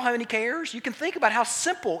 do y'all have any cares? You can think about how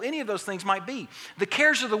simple any of those things might be. The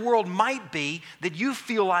cares of the world might be that you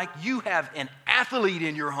feel like you have an athlete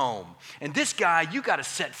in your home. And this guy, you got to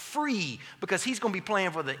set free because he's going to be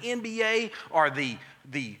playing for the NBA or the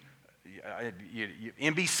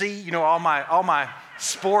NBC. You know, all my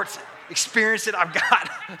sports experience that I've got.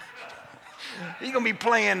 He's going to be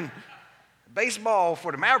playing baseball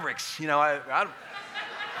for the Mavericks. You know,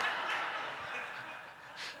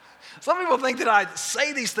 some people think that I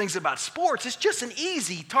say these things about sports. It's just an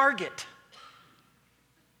easy target.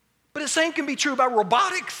 But the same can be true about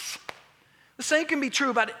robotics. The same can be true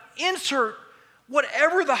about insert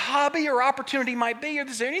whatever the hobby or opportunity might be. Or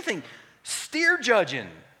is there anything? Steer judging,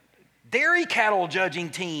 dairy cattle judging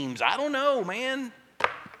teams. I don't know, man.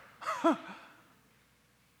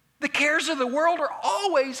 The cares of the world are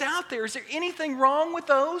always out there. Is there anything wrong with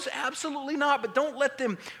those? Absolutely not. But don't let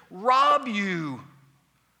them rob you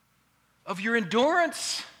of your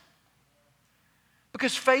endurance.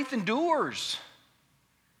 Because faith endures.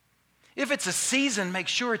 If it's a season, make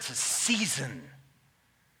sure it's a season.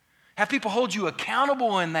 Have people hold you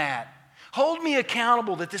accountable in that. Hold me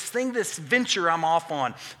accountable that this venture I'm off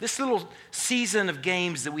on, this little season of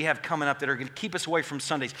games that we have coming up that are going to keep us away from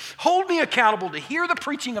Sundays, hold me accountable to hear the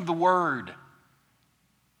preaching of the word.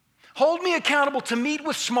 Hold me accountable to meet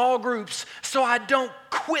with small groups so I don't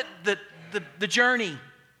quit the journey.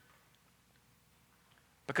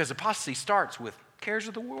 Because apostasy starts with cares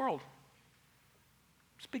of the world.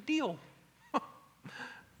 It's a big deal.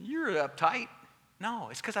 You're uptight. No,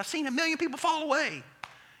 it's because I've seen 1 million people fall away.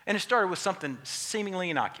 And it started with something seemingly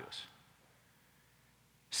innocuous,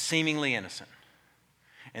 seemingly innocent.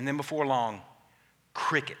 And then before long,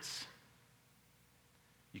 crickets.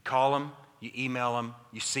 You call them, you email them,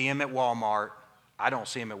 you see them at Walmart. I don't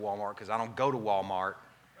see them at Walmart because I don't go to Walmart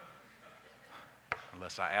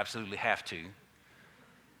unless I absolutely have to.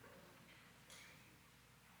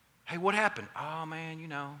 Hey, what happened? Oh, man,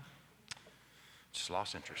 just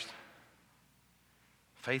lost interest.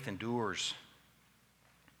 Faith endures.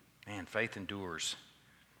 Man, faith endures.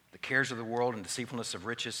 The cares of the world and deceitfulness of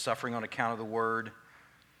riches, suffering on account of the word,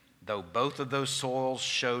 though both of those soils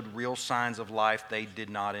showed real signs of life, they did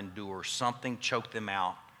not endure. Something choked them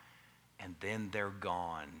out, and then they're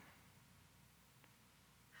gone.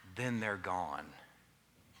 Then they're gone.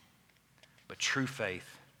 But true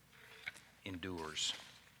faith endures.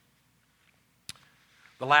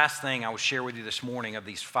 The last thing I will share with you this morning of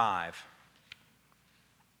these five,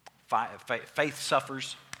 faith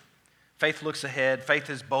suffers, faith looks ahead, faith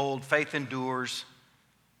is bold, faith endures,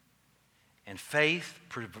 and faith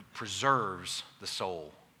preserves the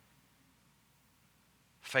soul.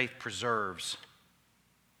 Faith preserves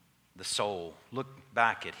the soul. Look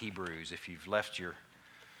back at Hebrews. If you've left your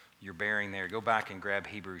bearing there, go back and grab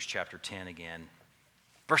Hebrews chapter 10 again.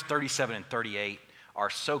 Verse 37 and 38 are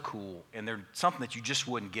so cool, and they're something that you just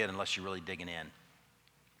wouldn't get unless you're really digging in.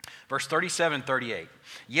 Verse 37 and 38.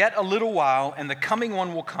 Yet a little while, and the coming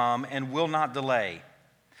one will come and will not delay.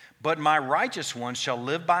 But my righteous one shall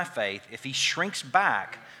live by faith. If he shrinks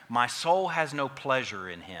back, my soul has no pleasure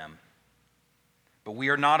in him. But we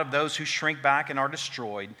are not of those who shrink back and are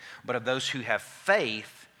destroyed, but of those who have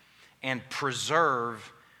faith and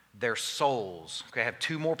preserve their souls. Okay, I have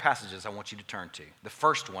two more passages I want you to turn to. The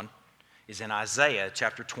first one is in Isaiah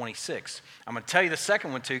chapter 26. I'm going to tell you the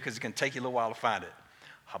second one too because it's going to take you a little while to find it.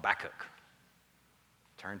 Habakkuk.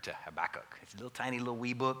 Turn to Habakkuk. It's a little tiny little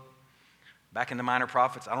wee book. Back in the Minor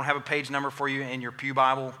Prophets. I don't have a page number for you in your pew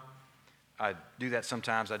Bible. I do that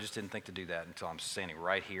sometimes. I just didn't think to do that until I'm standing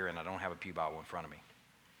right here and I don't have a pew Bible in front of me.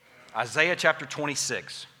 Isaiah chapter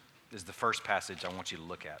 26 is the first passage I want you to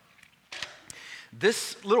look at.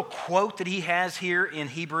 This little quote that he has here in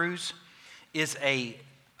Hebrews is a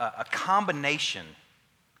combination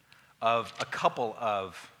of a couple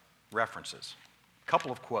of references, a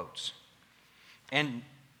couple of quotes. And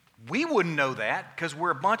we wouldn't know that because we're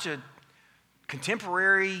a bunch of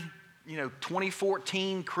contemporary,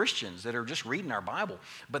 2014 Christians that are just reading our Bible.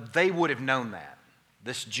 But they would have known that.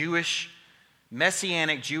 This Jewish,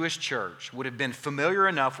 Messianic Jewish church would have been familiar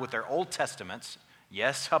enough with their Old Testaments.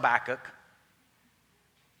 Yes, Habakkuk.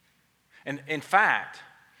 And in fact,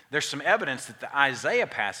 there's some evidence that the Isaiah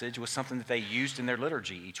passage was something that they used in their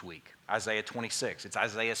liturgy each week. Isaiah 26. It's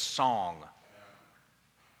Isaiah's song.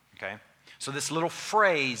 Okay? So this little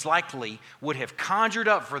phrase likely would have conjured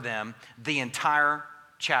up for them the entire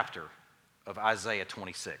chapter of Isaiah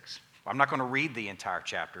 26. I'm not going to read the entire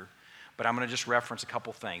chapter, but I'm going to just reference a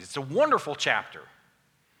couple things. It's a wonderful chapter.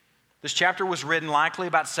 This chapter was written likely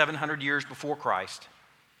about 700 years before Christ.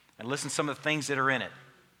 And listen to some of the things that are in it.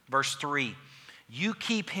 Verse 3, you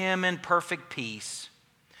keep him in perfect peace,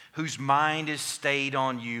 whose mind is stayed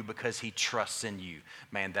on you because he trusts in you.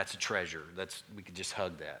 Man, that's a treasure. We could just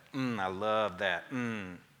hug that. I love that.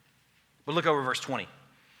 But look over verse 20.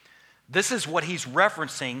 This is what he's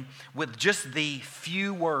referencing with just the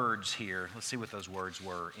few words here. Let's see what those words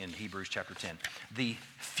were in Hebrews chapter 10. The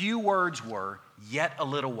few words were, yet a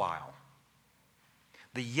little while.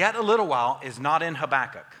 The yet a little while is not in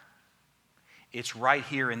Habakkuk. It's right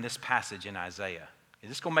here in this passage in Isaiah.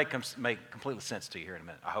 This is going to make complete sense to you here in a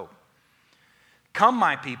minute, I hope. Come,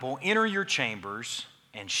 my people, enter your chambers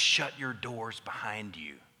and shut your doors behind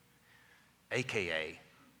you, a.k.a.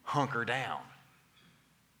 hunker down.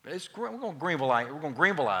 We're going to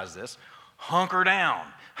Greenvilleize this. Hunker down.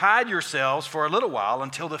 Hide yourselves for a little while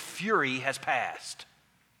until the fury has passed.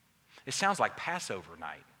 It sounds like Passover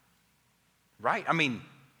night, right? I mean,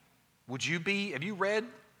 have you read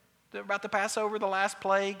about the Passover, the last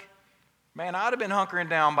plague? Man, I'd have been hunkering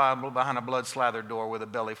down behind a blood-slathered door with a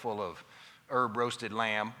belly full of herb-roasted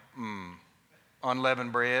lamb,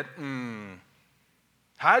 unleavened bread.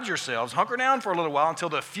 Hide yourselves, hunker down for a little while until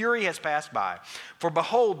the fury has passed by. For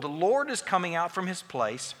behold, the Lord is coming out from his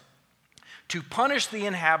place to punish the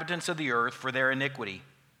inhabitants of the earth for their iniquity.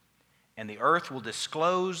 And the earth will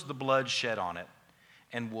disclose the blood shed on it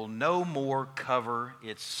and will no more cover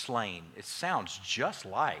its slain. It sounds just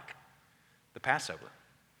like the Passover.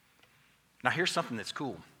 Now here's something that's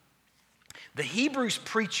cool. The Hebrews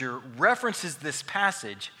preacher references this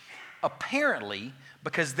passage apparently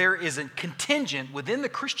because there is a contingent within the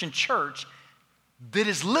Christian church that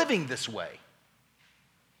is living this way.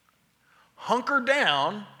 Hunker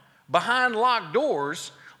down behind locked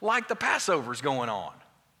doors like the Passover's going on.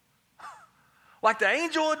 Like the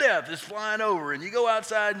angel of death is flying over and you go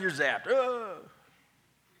outside and you're zapped.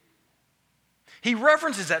 He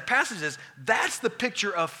references that passage as that's the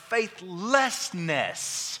picture of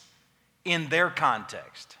faithlessness in their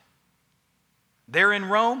context. They're in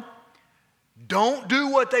Rome. Don't do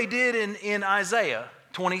what they did in Isaiah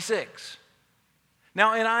 26.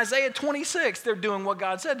 Now, in Isaiah 26, they're doing what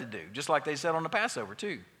God said to do, just like they said on the Passover,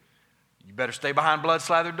 too. You better stay behind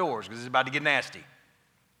blood-slathered doors because it's about to get nasty.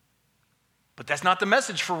 But that's not the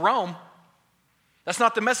message for Rome. That's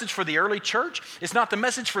not the message for the early church. It's not the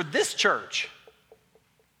message for this church.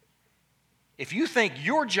 If you think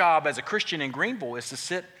your job as a Christian in Greenville is to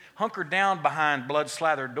sit hunkered down behind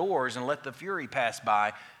blood-slathered doors and let the fury pass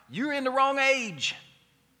by, you're in the wrong age.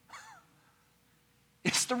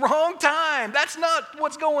 It's the wrong time. That's not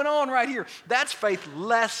what's going on right here. That's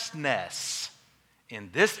faithlessness in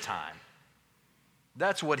this time.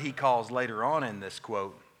 That's what he calls later on in this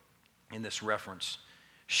quote, in this reference,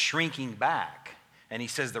 shrinking back. And he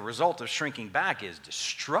says the result of shrinking back is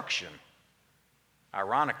destruction,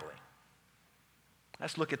 ironically.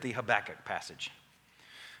 Let's look at the Habakkuk passage.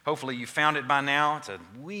 Hopefully you found it by now. It's a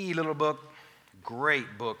wee little book,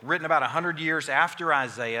 great book, written about 100 years after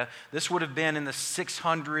Isaiah. This would have been in the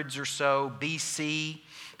 600s or so BC.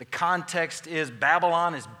 The context is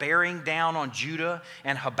Babylon is bearing down on Judah,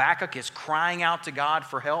 and Habakkuk is crying out to God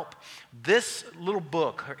for help. This little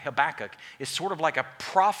book, Habakkuk, is sort of like a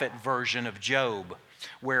prophet version of Job,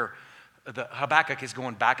 where the Habakkuk is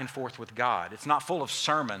going back and forth with God. It's not full of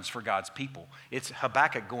sermons for God's people. It's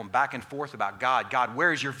Habakkuk going back and forth about God. God,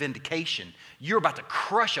 where is your vindication? You're about to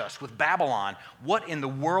crush us with Babylon. What in the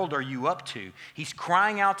world are you up to? He's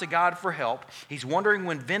crying out to God for help. He's wondering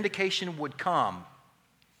when vindication would come.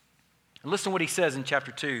 And listen to what he says in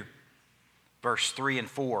chapter 2, verse 3 and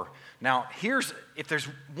 4. Now, if there's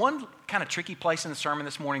one kind of tricky place in the sermon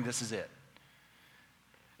this morning, this is it.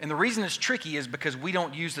 And the reason it's tricky is because we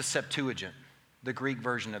don't use the Septuagint, the Greek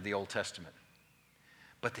version of the Old Testament.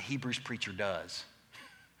 But the Hebrews preacher does.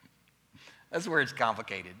 That's where it's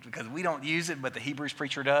complicated, because we don't use it, but the Hebrews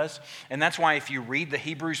preacher does. And that's why if you read the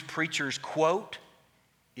Hebrews preacher's quote,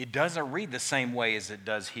 it doesn't read the same way as it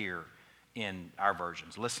does here in our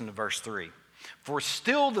versions. Listen to verse 3. For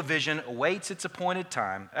still the vision awaits its appointed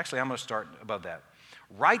time. Actually, I'm going to start above that.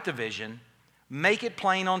 Write the vision, make it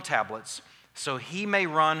plain on tablets, so he may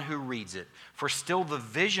run who reads it. For still the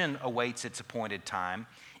vision awaits its appointed time.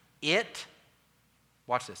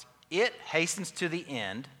 Watch this, it hastens to the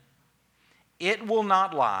end. It will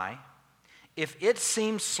not lie. If it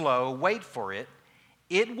seems slow, wait for it.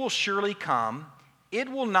 It will surely come. It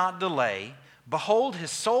will not delay. Behold,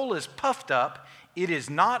 his soul is puffed up. It is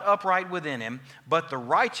not upright within him, but the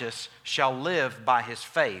righteous shall live by his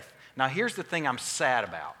faith. Now, here's the thing I'm sad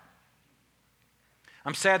about.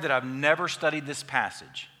 I'm sad that I've never studied this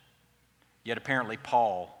passage, yet apparently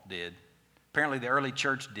Paul did. Apparently the early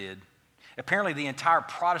church did. Apparently the entire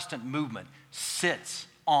Protestant movement sits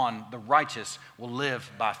on the righteous will live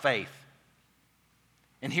by faith.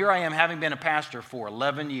 And here I am, having been a pastor for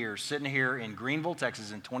 11 years, sitting here in Greenville,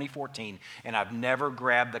 Texas in 2014, and I've never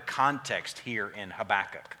grabbed the context here in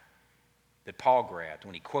Habakkuk that Paul grabbed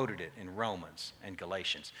when he quoted it in Romans and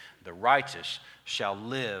Galatians. The righteous shall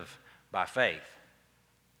live by faith.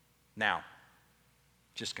 Now,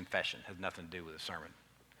 just confession, has nothing to do with the sermon.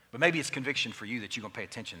 But maybe it's conviction for you that you're going to pay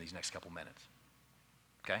attention these next couple minutes.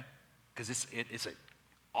 Okay? Because it's an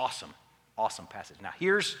awesome, awesome passage. Now,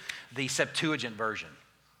 here's the Septuagint version.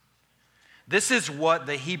 This is what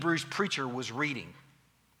the Hebrews preacher was reading.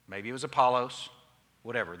 Maybe it was Apollos,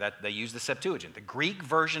 whatever. That they used the Septuagint, the Greek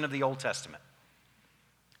version of the Old Testament.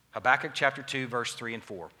 Habakkuk chapter 2, verse 3 and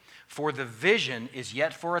 4. For the vision is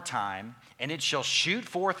yet for a time, and it shall shoot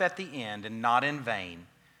forth at the end, and not in vain.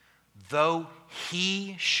 Though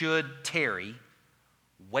he should tarry,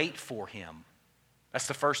 wait for him. That's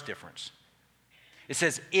the first difference. It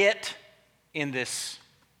says it in this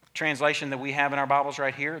translation that we have in our Bibles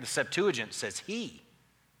right here. The Septuagint says he.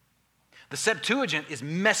 The Septuagint is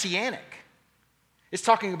messianic. It's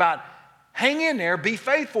talking about hang in there, be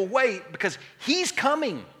faithful, wait, because he's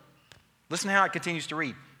coming. Listen to how it continues to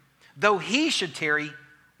read. Though he should tarry,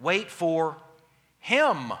 wait for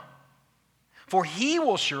him. For he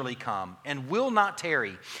will surely come and will not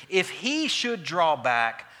tarry. If he should draw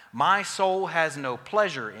back, my soul has no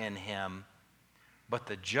pleasure in him, but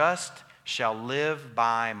the just shall live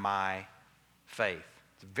by my faith.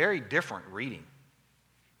 It's a very different reading,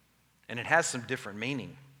 and it has some different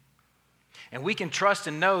meaning. And we can trust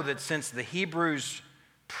and know that since the Hebrews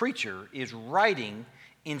preacher is writing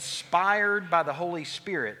inspired by the Holy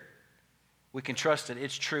Spirit, we can trust that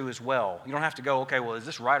it's true as well. You don't have to go, okay, well, is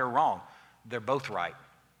this right or wrong? They're both right.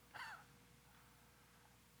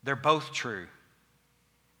 They're both true.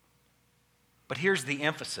 But here's the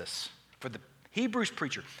emphasis for the Hebrews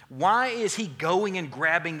preacher. Why is he going and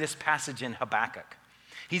grabbing this passage in Habakkuk?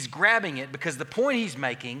 He's grabbing it because the point he's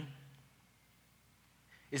making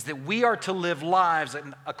is that we are to live lives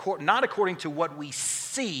not according to what we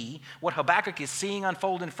see, what Habakkuk is seeing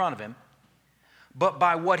unfold in front of him, but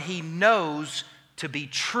by what he knows to be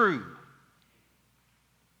true.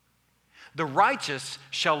 The righteous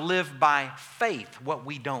shall live by faith, what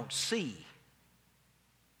we don't see.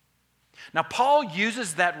 Now, Paul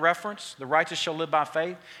uses that reference, the righteous shall live by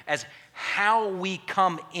faith, as how we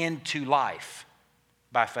come into life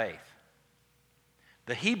by faith.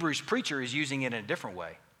 The Hebrews preacher is using it in a different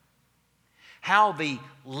way. How the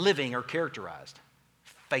living are characterized.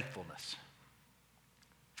 Faithfulness.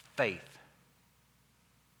 Faith.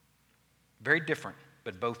 Very different,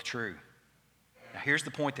 but both true. Now here's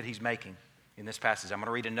the point that he's making in this passage. I'm going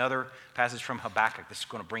to read another passage from Habakkuk. This is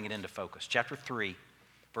going to bring it into focus. Chapter 3,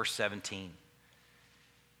 verse 17.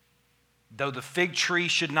 Though the fig tree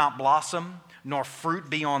should not blossom, nor fruit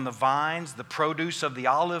be on the vines, the produce of the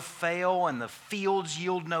olive fail, and the fields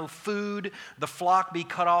yield no food, the flock be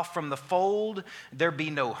cut off from the fold, there be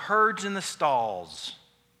no herds in the stalls.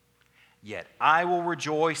 Yet I will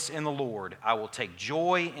rejoice in the Lord. I will take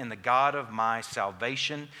joy in the God of my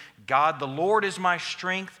salvation. God, the Lord, is my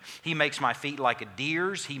strength. He makes my feet like a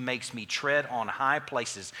deer's. He makes me tread on high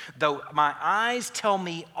places. Though my eyes tell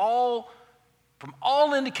me from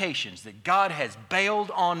all indications that God has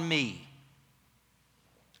bailed on me.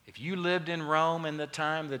 If you lived in Rome in the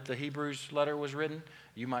time that the Hebrews letter was written,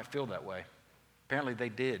 you might feel that way. Apparently they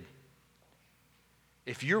did.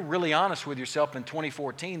 If you're really honest with yourself in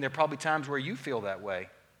 2014, there are probably times where you feel that way.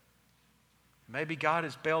 Maybe God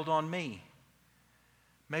has bailed on me.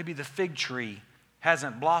 Maybe the fig tree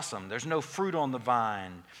hasn't blossomed. There's no fruit on the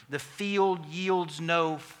vine. The field yields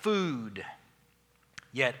no food.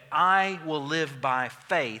 Yet I will live by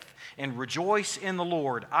faith and rejoice in the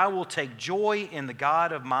Lord. I will take joy in the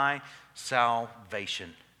God of my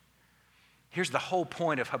salvation. Here's the whole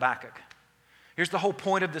point of Habakkuk. Here's the whole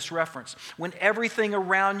point of this reference. When everything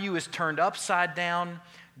around you is turned upside down,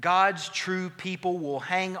 God's true people will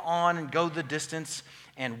hang on and go the distance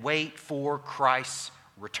and wait for Christ's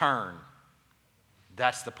return.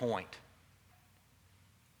 That's the point.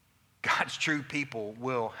 God's true people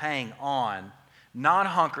will hang on, not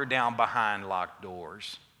hunker down behind locked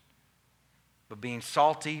doors, but being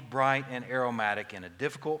salty, bright, and aromatic in a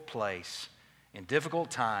difficult place, in difficult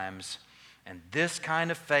times. And this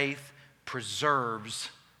kind of faith preserves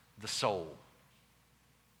the soul.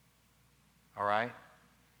 All right?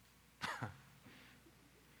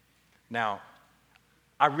 Now,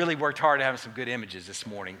 I really worked hard at having some good images this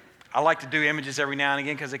morning. I like to do images every now and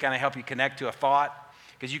again because they kind of help you connect to a thought,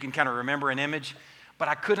 because you can kind of remember an image. But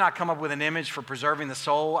I could not come up with an image for preserving the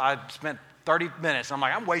soul. I spent 30 minutes. I'm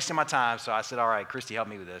like, I'm wasting my time. So I said, all right, Christy, help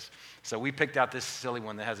me with this. So we picked out this silly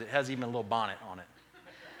one that has even a little bonnet on it.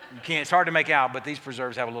 It's hard to make out, but these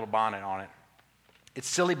preserves have a little bonnet on it. It's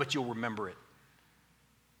silly, but you'll remember it.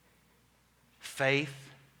 Faith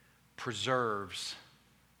preserves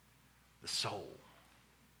the soul.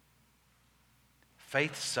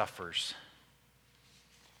 Faith suffers.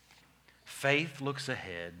 Faith looks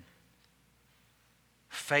ahead.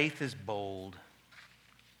 Faith is bold.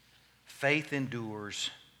 Faith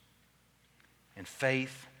endures. And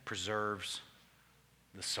faith preserves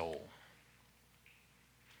the soul.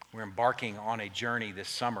 We're embarking on a journey this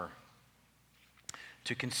summer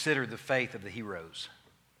to consider the faith of the heroes.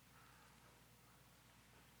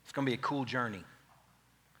 It's going to be a cool journey.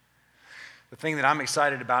 The thing that I'm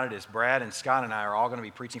excited about it is Brad and Scott and I are all going to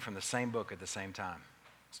be preaching from the same book at the same time.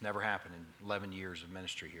 It's never happened in 11 years of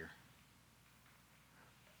ministry here.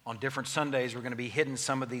 On different Sundays, we're going to be hitting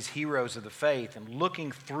some of these heroes of the faith and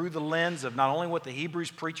looking through the lens of not only what the Hebrews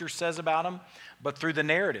preacher says about them, but through the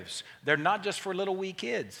narratives. They're not just for little wee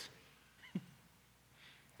kids.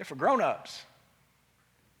 They're for grown-ups.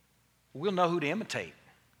 We'll know who to imitate.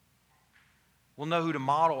 We'll know who to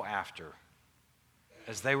model after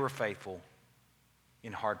as they were faithful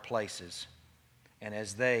in hard places and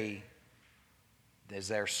as their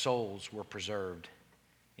souls were preserved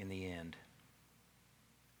in the end.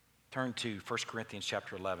 Turn to 1 Corinthians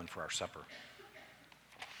chapter 11 for our supper.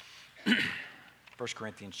 1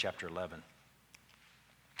 Corinthians chapter 11.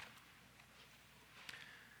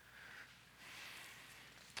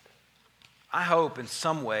 I hope in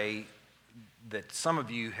some way that some of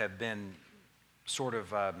you have been sort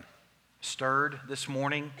of stirred this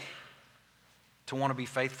morning to want to be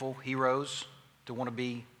faithful heroes, to want to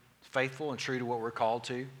be faithful and true to what we're called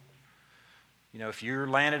to. You know, if you're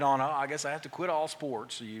landed on, I guess I have to quit all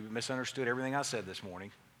sports, so you misunderstood everything I said this morning.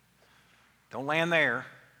 Don't land there.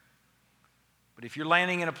 But if you're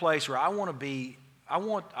landing in a place where I want to be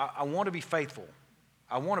faithful.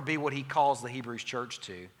 I want to be what he calls the Hebrews church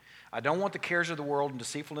to. I don't want the cares of the world and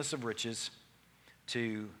deceitfulness of riches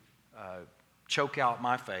to choke out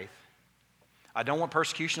my faith. I don't want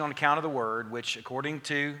persecution on account of the word, which according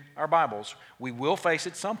to our Bibles, we will face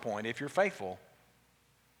at some point if you're faithful,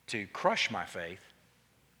 to crush my faith.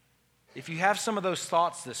 If you have some of those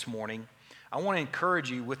thoughts this morning, I want to encourage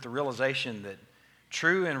you with the realization that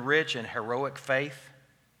true and rich and heroic faith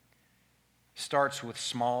starts with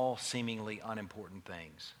small, seemingly unimportant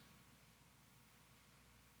things.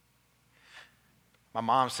 My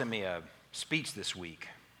mom sent me a speech this week.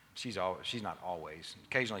 She's not always.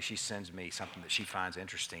 Occasionally she sends me something that she finds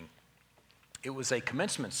interesting. It was a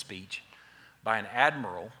commencement speech by an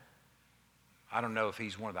admiral. I don't know if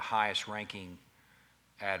he's one of the highest ranking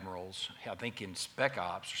admirals. I think in Spec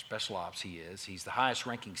Ops or Special Ops he is. He's the highest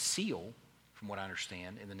ranking SEAL, from what I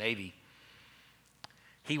understand, in the Navy.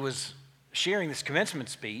 He was sharing this commencement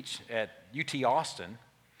speech at UT Austin,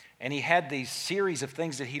 and he had these series of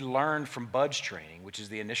things that he learned from BUDS training, which is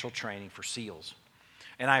the initial training for SEALs.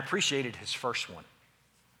 And I appreciated his first one.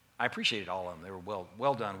 I appreciated all of them. They were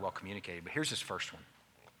well done, well communicated. But here's his first one.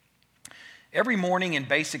 Every morning in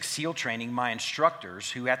basic SEAL training, my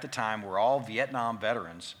instructors, who at the time were all Vietnam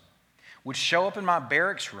veterans, would show up in my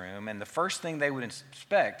barracks room, and the first thing they would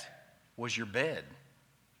inspect was your bed.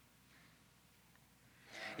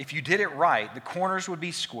 If you did it right, the corners would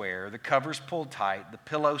be square, the covers pulled tight, the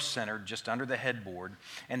pillow centered just under the headboard,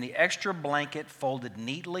 and the extra blanket folded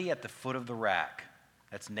neatly at the foot of the rack.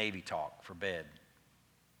 That's Navy talk for bed.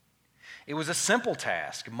 It was a simple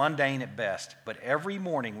task, mundane at best, but every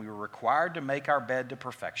morning we were required to make our bed to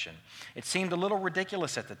perfection. It seemed a little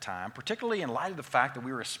ridiculous at the time, particularly in light of the fact that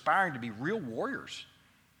we were aspiring to be real warriors,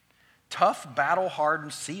 tough,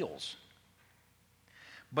 battle-hardened SEALs.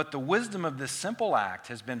 But the wisdom of this simple act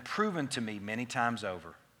has been proven to me many times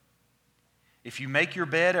over. If you make your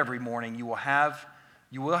bed every morning, you will have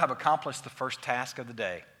accomplished the first task of the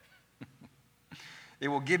day. It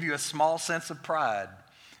will give you a small sense of pride,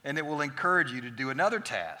 and it will encourage you to do another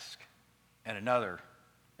task, and another,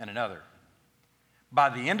 and another. By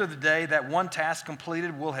the end of the day, that one task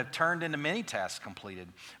completed will have turned into many tasks completed.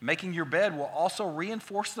 Making your bed will also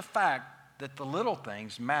reinforce the fact that the little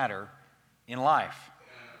things matter in life.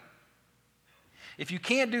 If you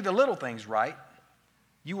can't do the little things right,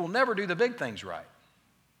 you will never do the big things right.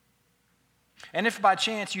 And if by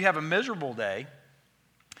chance you have a miserable day,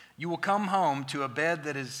 you will come home to a bed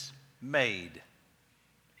that is made,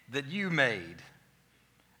 that you made.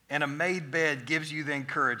 And a made bed gives you the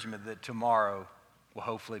encouragement that tomorrow will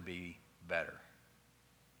hopefully be better.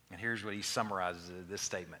 And here's what he summarizes in this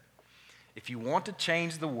statement. If you want to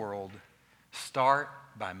change the world, start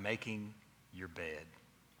by making your bed.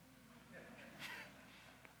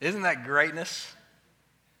 Isn't that greatness?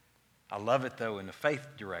 I love it, though, in the faith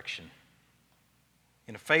direction.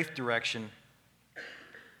 In a faith direction,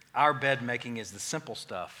 our bed making is the simple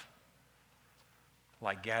stuff,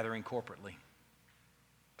 like gathering corporately.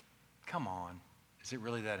 Come on, is it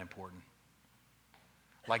really that important?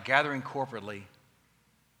 Like gathering corporately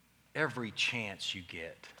every chance you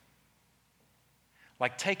get.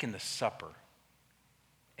 Like taking the supper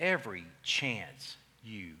every chance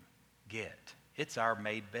you get. It's our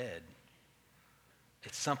made bed.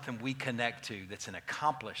 It's something we connect to that's an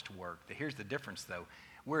accomplished work. Here's the difference, though.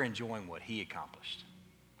 We're enjoying what he accomplished.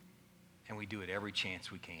 And we do it every chance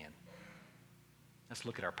we can. Let's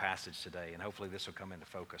look at our passage today, and hopefully this will come into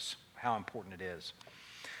focus, how important it is.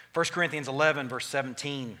 1 Corinthians 11, verse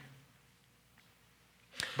 17.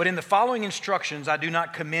 But in the following instructions, I do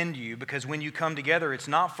not commend you, because when you come together, it's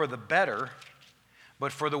not for the better,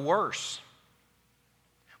 but for the worse.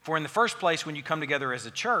 For in the first place, when you come together as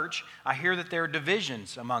a church, I hear that there are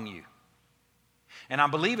divisions among you. And I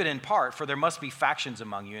believe it in part, for there must be factions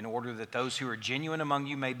among you in order that those who are genuine among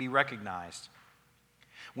you may be recognized.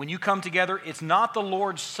 When you come together, it's not the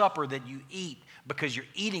Lord's Supper that you eat because you're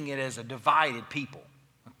eating it as a divided people.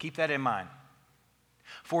 Keep that in mind.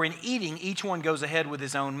 For in eating, each one goes ahead with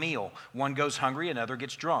his own meal. One goes hungry, another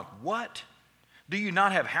gets drunk. What? Do you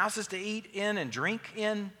not have houses to eat in and drink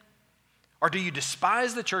in? Or do you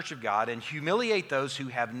despise the church of God and humiliate those who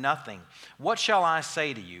have nothing? What shall I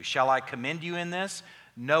say to you? Shall I commend you in this?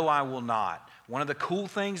 No, I will not. One of the cool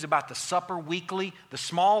things about the supper weekly, the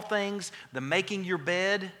small things, the making your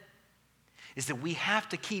bed, is that we have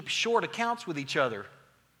to keep short accounts with each other.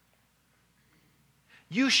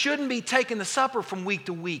 You shouldn't be taking the supper from week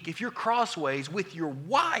to week if you're crossways with your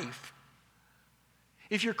wife.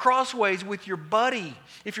 If you're crossways with your buddy,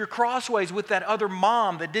 if you're crossways with that other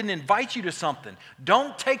mom that didn't invite you to something,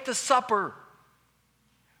 don't take the supper.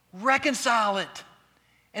 Reconcile it.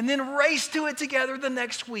 And then race to it together the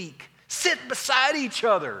next week. Sit beside each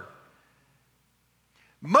other.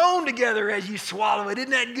 Moan together as you swallow it.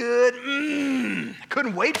 Isn't that good? I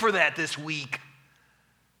couldn't wait for that this week.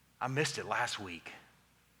 I missed it last week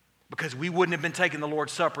because we wouldn't have been taking the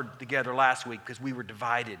Lord's Supper together last week because we were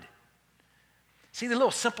divided. See the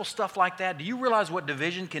little simple stuff like that? Do you realize what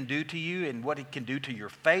division can do to you and what it can do to your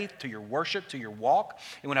faith, to your worship, to your walk?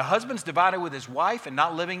 And when a husband's divided with his wife and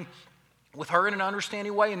not living with her in an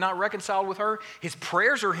understanding way and not reconciled with her, his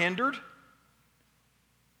prayers are hindered.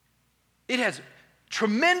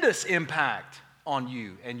 tremendous impact on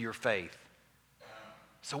you and your faith.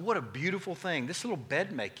 So what a beautiful thing. This little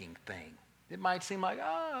bed making thing. It might seem like,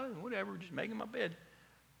 whatever, just making my bed.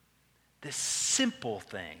 This simple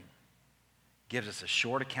thing gives us a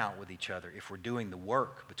short account with each other if we're doing the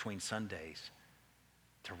work between Sundays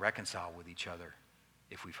to reconcile with each other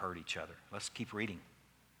if we've hurt each other. Let's keep reading.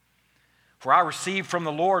 For I received from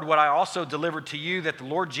the Lord what I also delivered to you, that the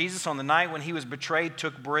Lord Jesus on the night when he was betrayed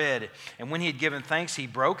took bread, and when he had given thanks, he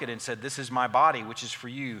broke it and said, "This is my body, which is for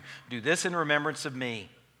you. Do this in remembrance of me."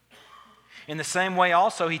 In the same way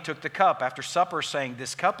also he took the cup after supper, saying,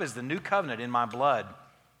 "This cup is the new covenant in my blood.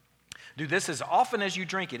 Do this as often as you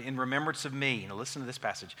drink it in remembrance of me." Now listen to this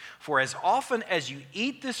passage. "For as often as you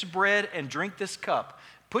eat this bread and drink this cup,"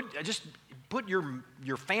 just put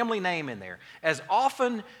your family name in there. As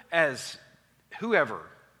often as whoever,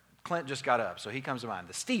 Clint just got up, so he comes to mind,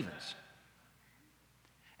 the Stevens.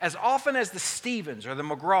 As often as the Stevens or the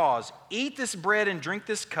McGraws eat this bread and drink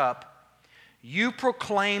this cup, you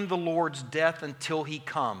proclaim the Lord's death until he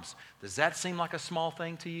comes. Does that seem like a small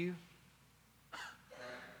thing to you?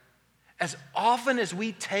 As often as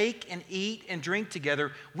we take and eat and drink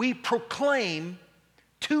together, we proclaim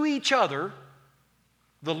to each other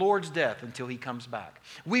the Lord's death until he comes back.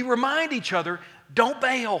 We remind each other, don't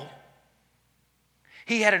bail.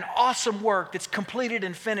 He had an awesome work that's completed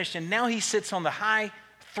and finished, and now he sits on the high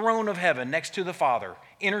throne of heaven next to the Father,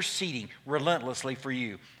 interceding relentlessly for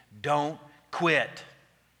you. Don't quit.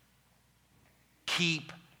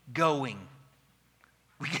 Keep going.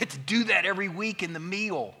 We get to do that every week in the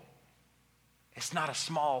meal. It's not a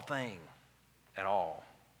small thing at all.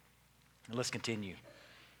 And let's continue.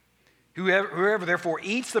 Whoever therefore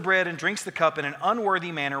eats the bread and drinks the cup in an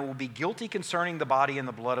unworthy manner will be guilty concerning the body and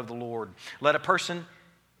the blood of the Lord. Let a person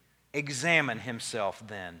examine himself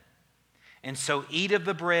then, and so eat of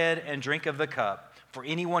the bread and drink of the cup. For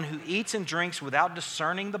anyone who eats and drinks without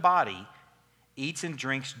discerning the body eats and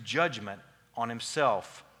drinks judgment on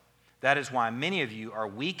himself. That is why many of you are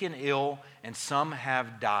weak and ill, and some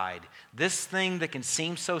have died. This thing that can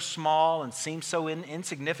seem so small and seem so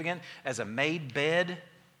insignificant as a made bed,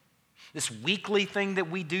 this weekly thing that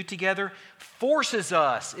we do together, forces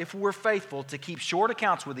us, if we're faithful, to keep short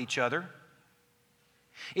accounts with each other.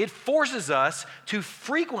 It forces us to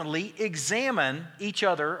frequently examine each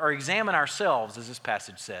other, or examine ourselves, as this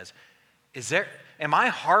passage says. Am I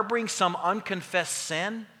harboring some unconfessed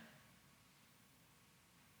sin?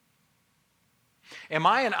 Am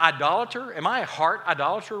I an idolater? Am I a heart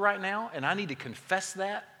idolater right now? And I need to confess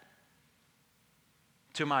that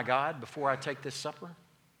to my God before I take this supper?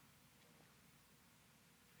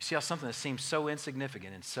 You see how something that seems so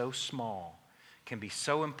insignificant and so small can be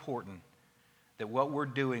so important, that what we're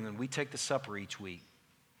doing when we take the supper each week,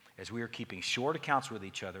 as we are keeping short accounts with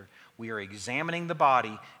each other, we are examining the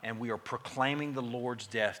body and we are proclaiming the Lord's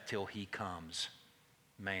death till he comes.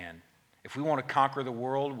 Man, if we want to conquer the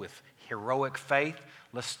world with heroic faith,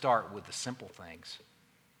 let's start with the simple things,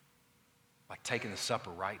 like taking the supper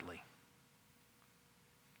rightly,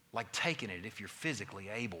 like taking it if you're physically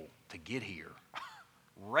able to get here.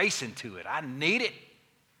 Racing to it. I need it.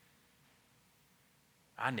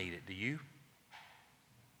 I need it. Do you?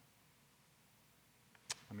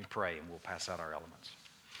 Let me pray and we'll pass out our elements.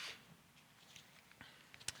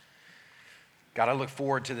 God, I look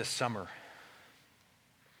forward to this summer.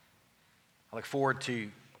 I look forward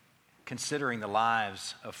to considering the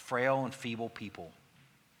lives of frail and feeble people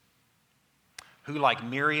who, like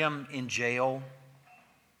Miriam in jail,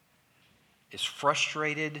 is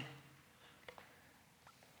frustrated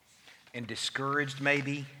and discouraged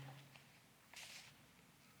maybe,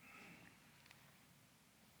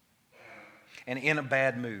 and in a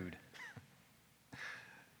bad mood.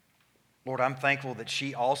 Lord, I'm thankful that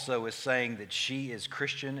she also is saying that she is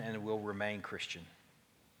Christian and will remain Christian,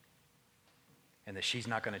 and that she's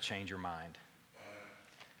not going to change her mind.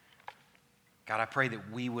 God, I pray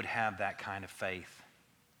that we would have that kind of faith.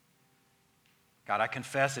 God, I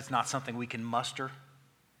confess it's not something we can muster,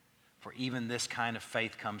 for even this kind of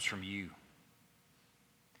faith comes from you.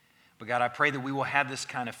 But God, I pray that we will have this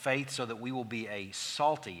kind of faith so that we will be a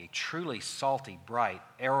truly salty, bright,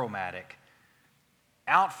 aromatic,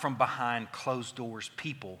 out from behind closed doors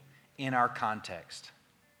people in our context.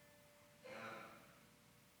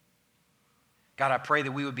 God, I pray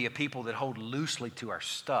that we would be a people that hold loosely to our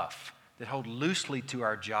stuff, that hold loosely to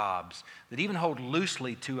our jobs, that even hold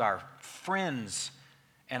loosely to our friends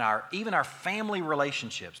and even our family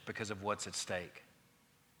relationships because of what's at stake.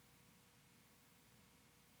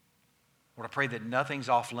 Lord, I pray that nothing's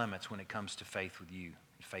off limits when it comes to faith with you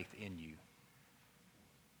and faith in you.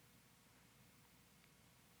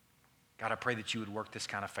 God, I pray that you would work this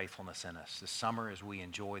kind of faithfulness in us this summer as we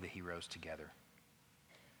enjoy the heroes together.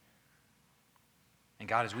 And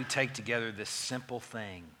God, as we take together this simple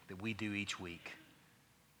thing that we do each week,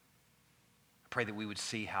 I pray that we would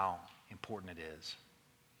see how important it is,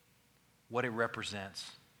 what it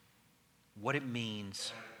represents, what it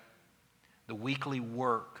means, the weekly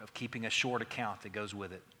work of keeping a short account that goes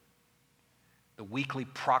with it, the weekly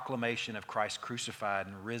proclamation of Christ crucified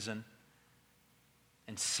and risen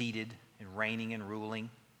and seated and reigning and ruling,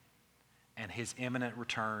 and his imminent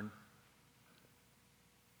return.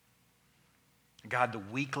 God, the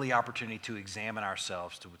weekly opportunity to examine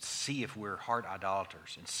ourselves, to see if we're heart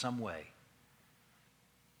idolaters in some way.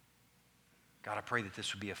 God, I pray that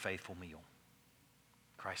this would be a faithful meal.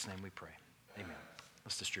 In Christ's name we pray. Amen.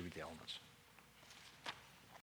 Let's distribute the elements.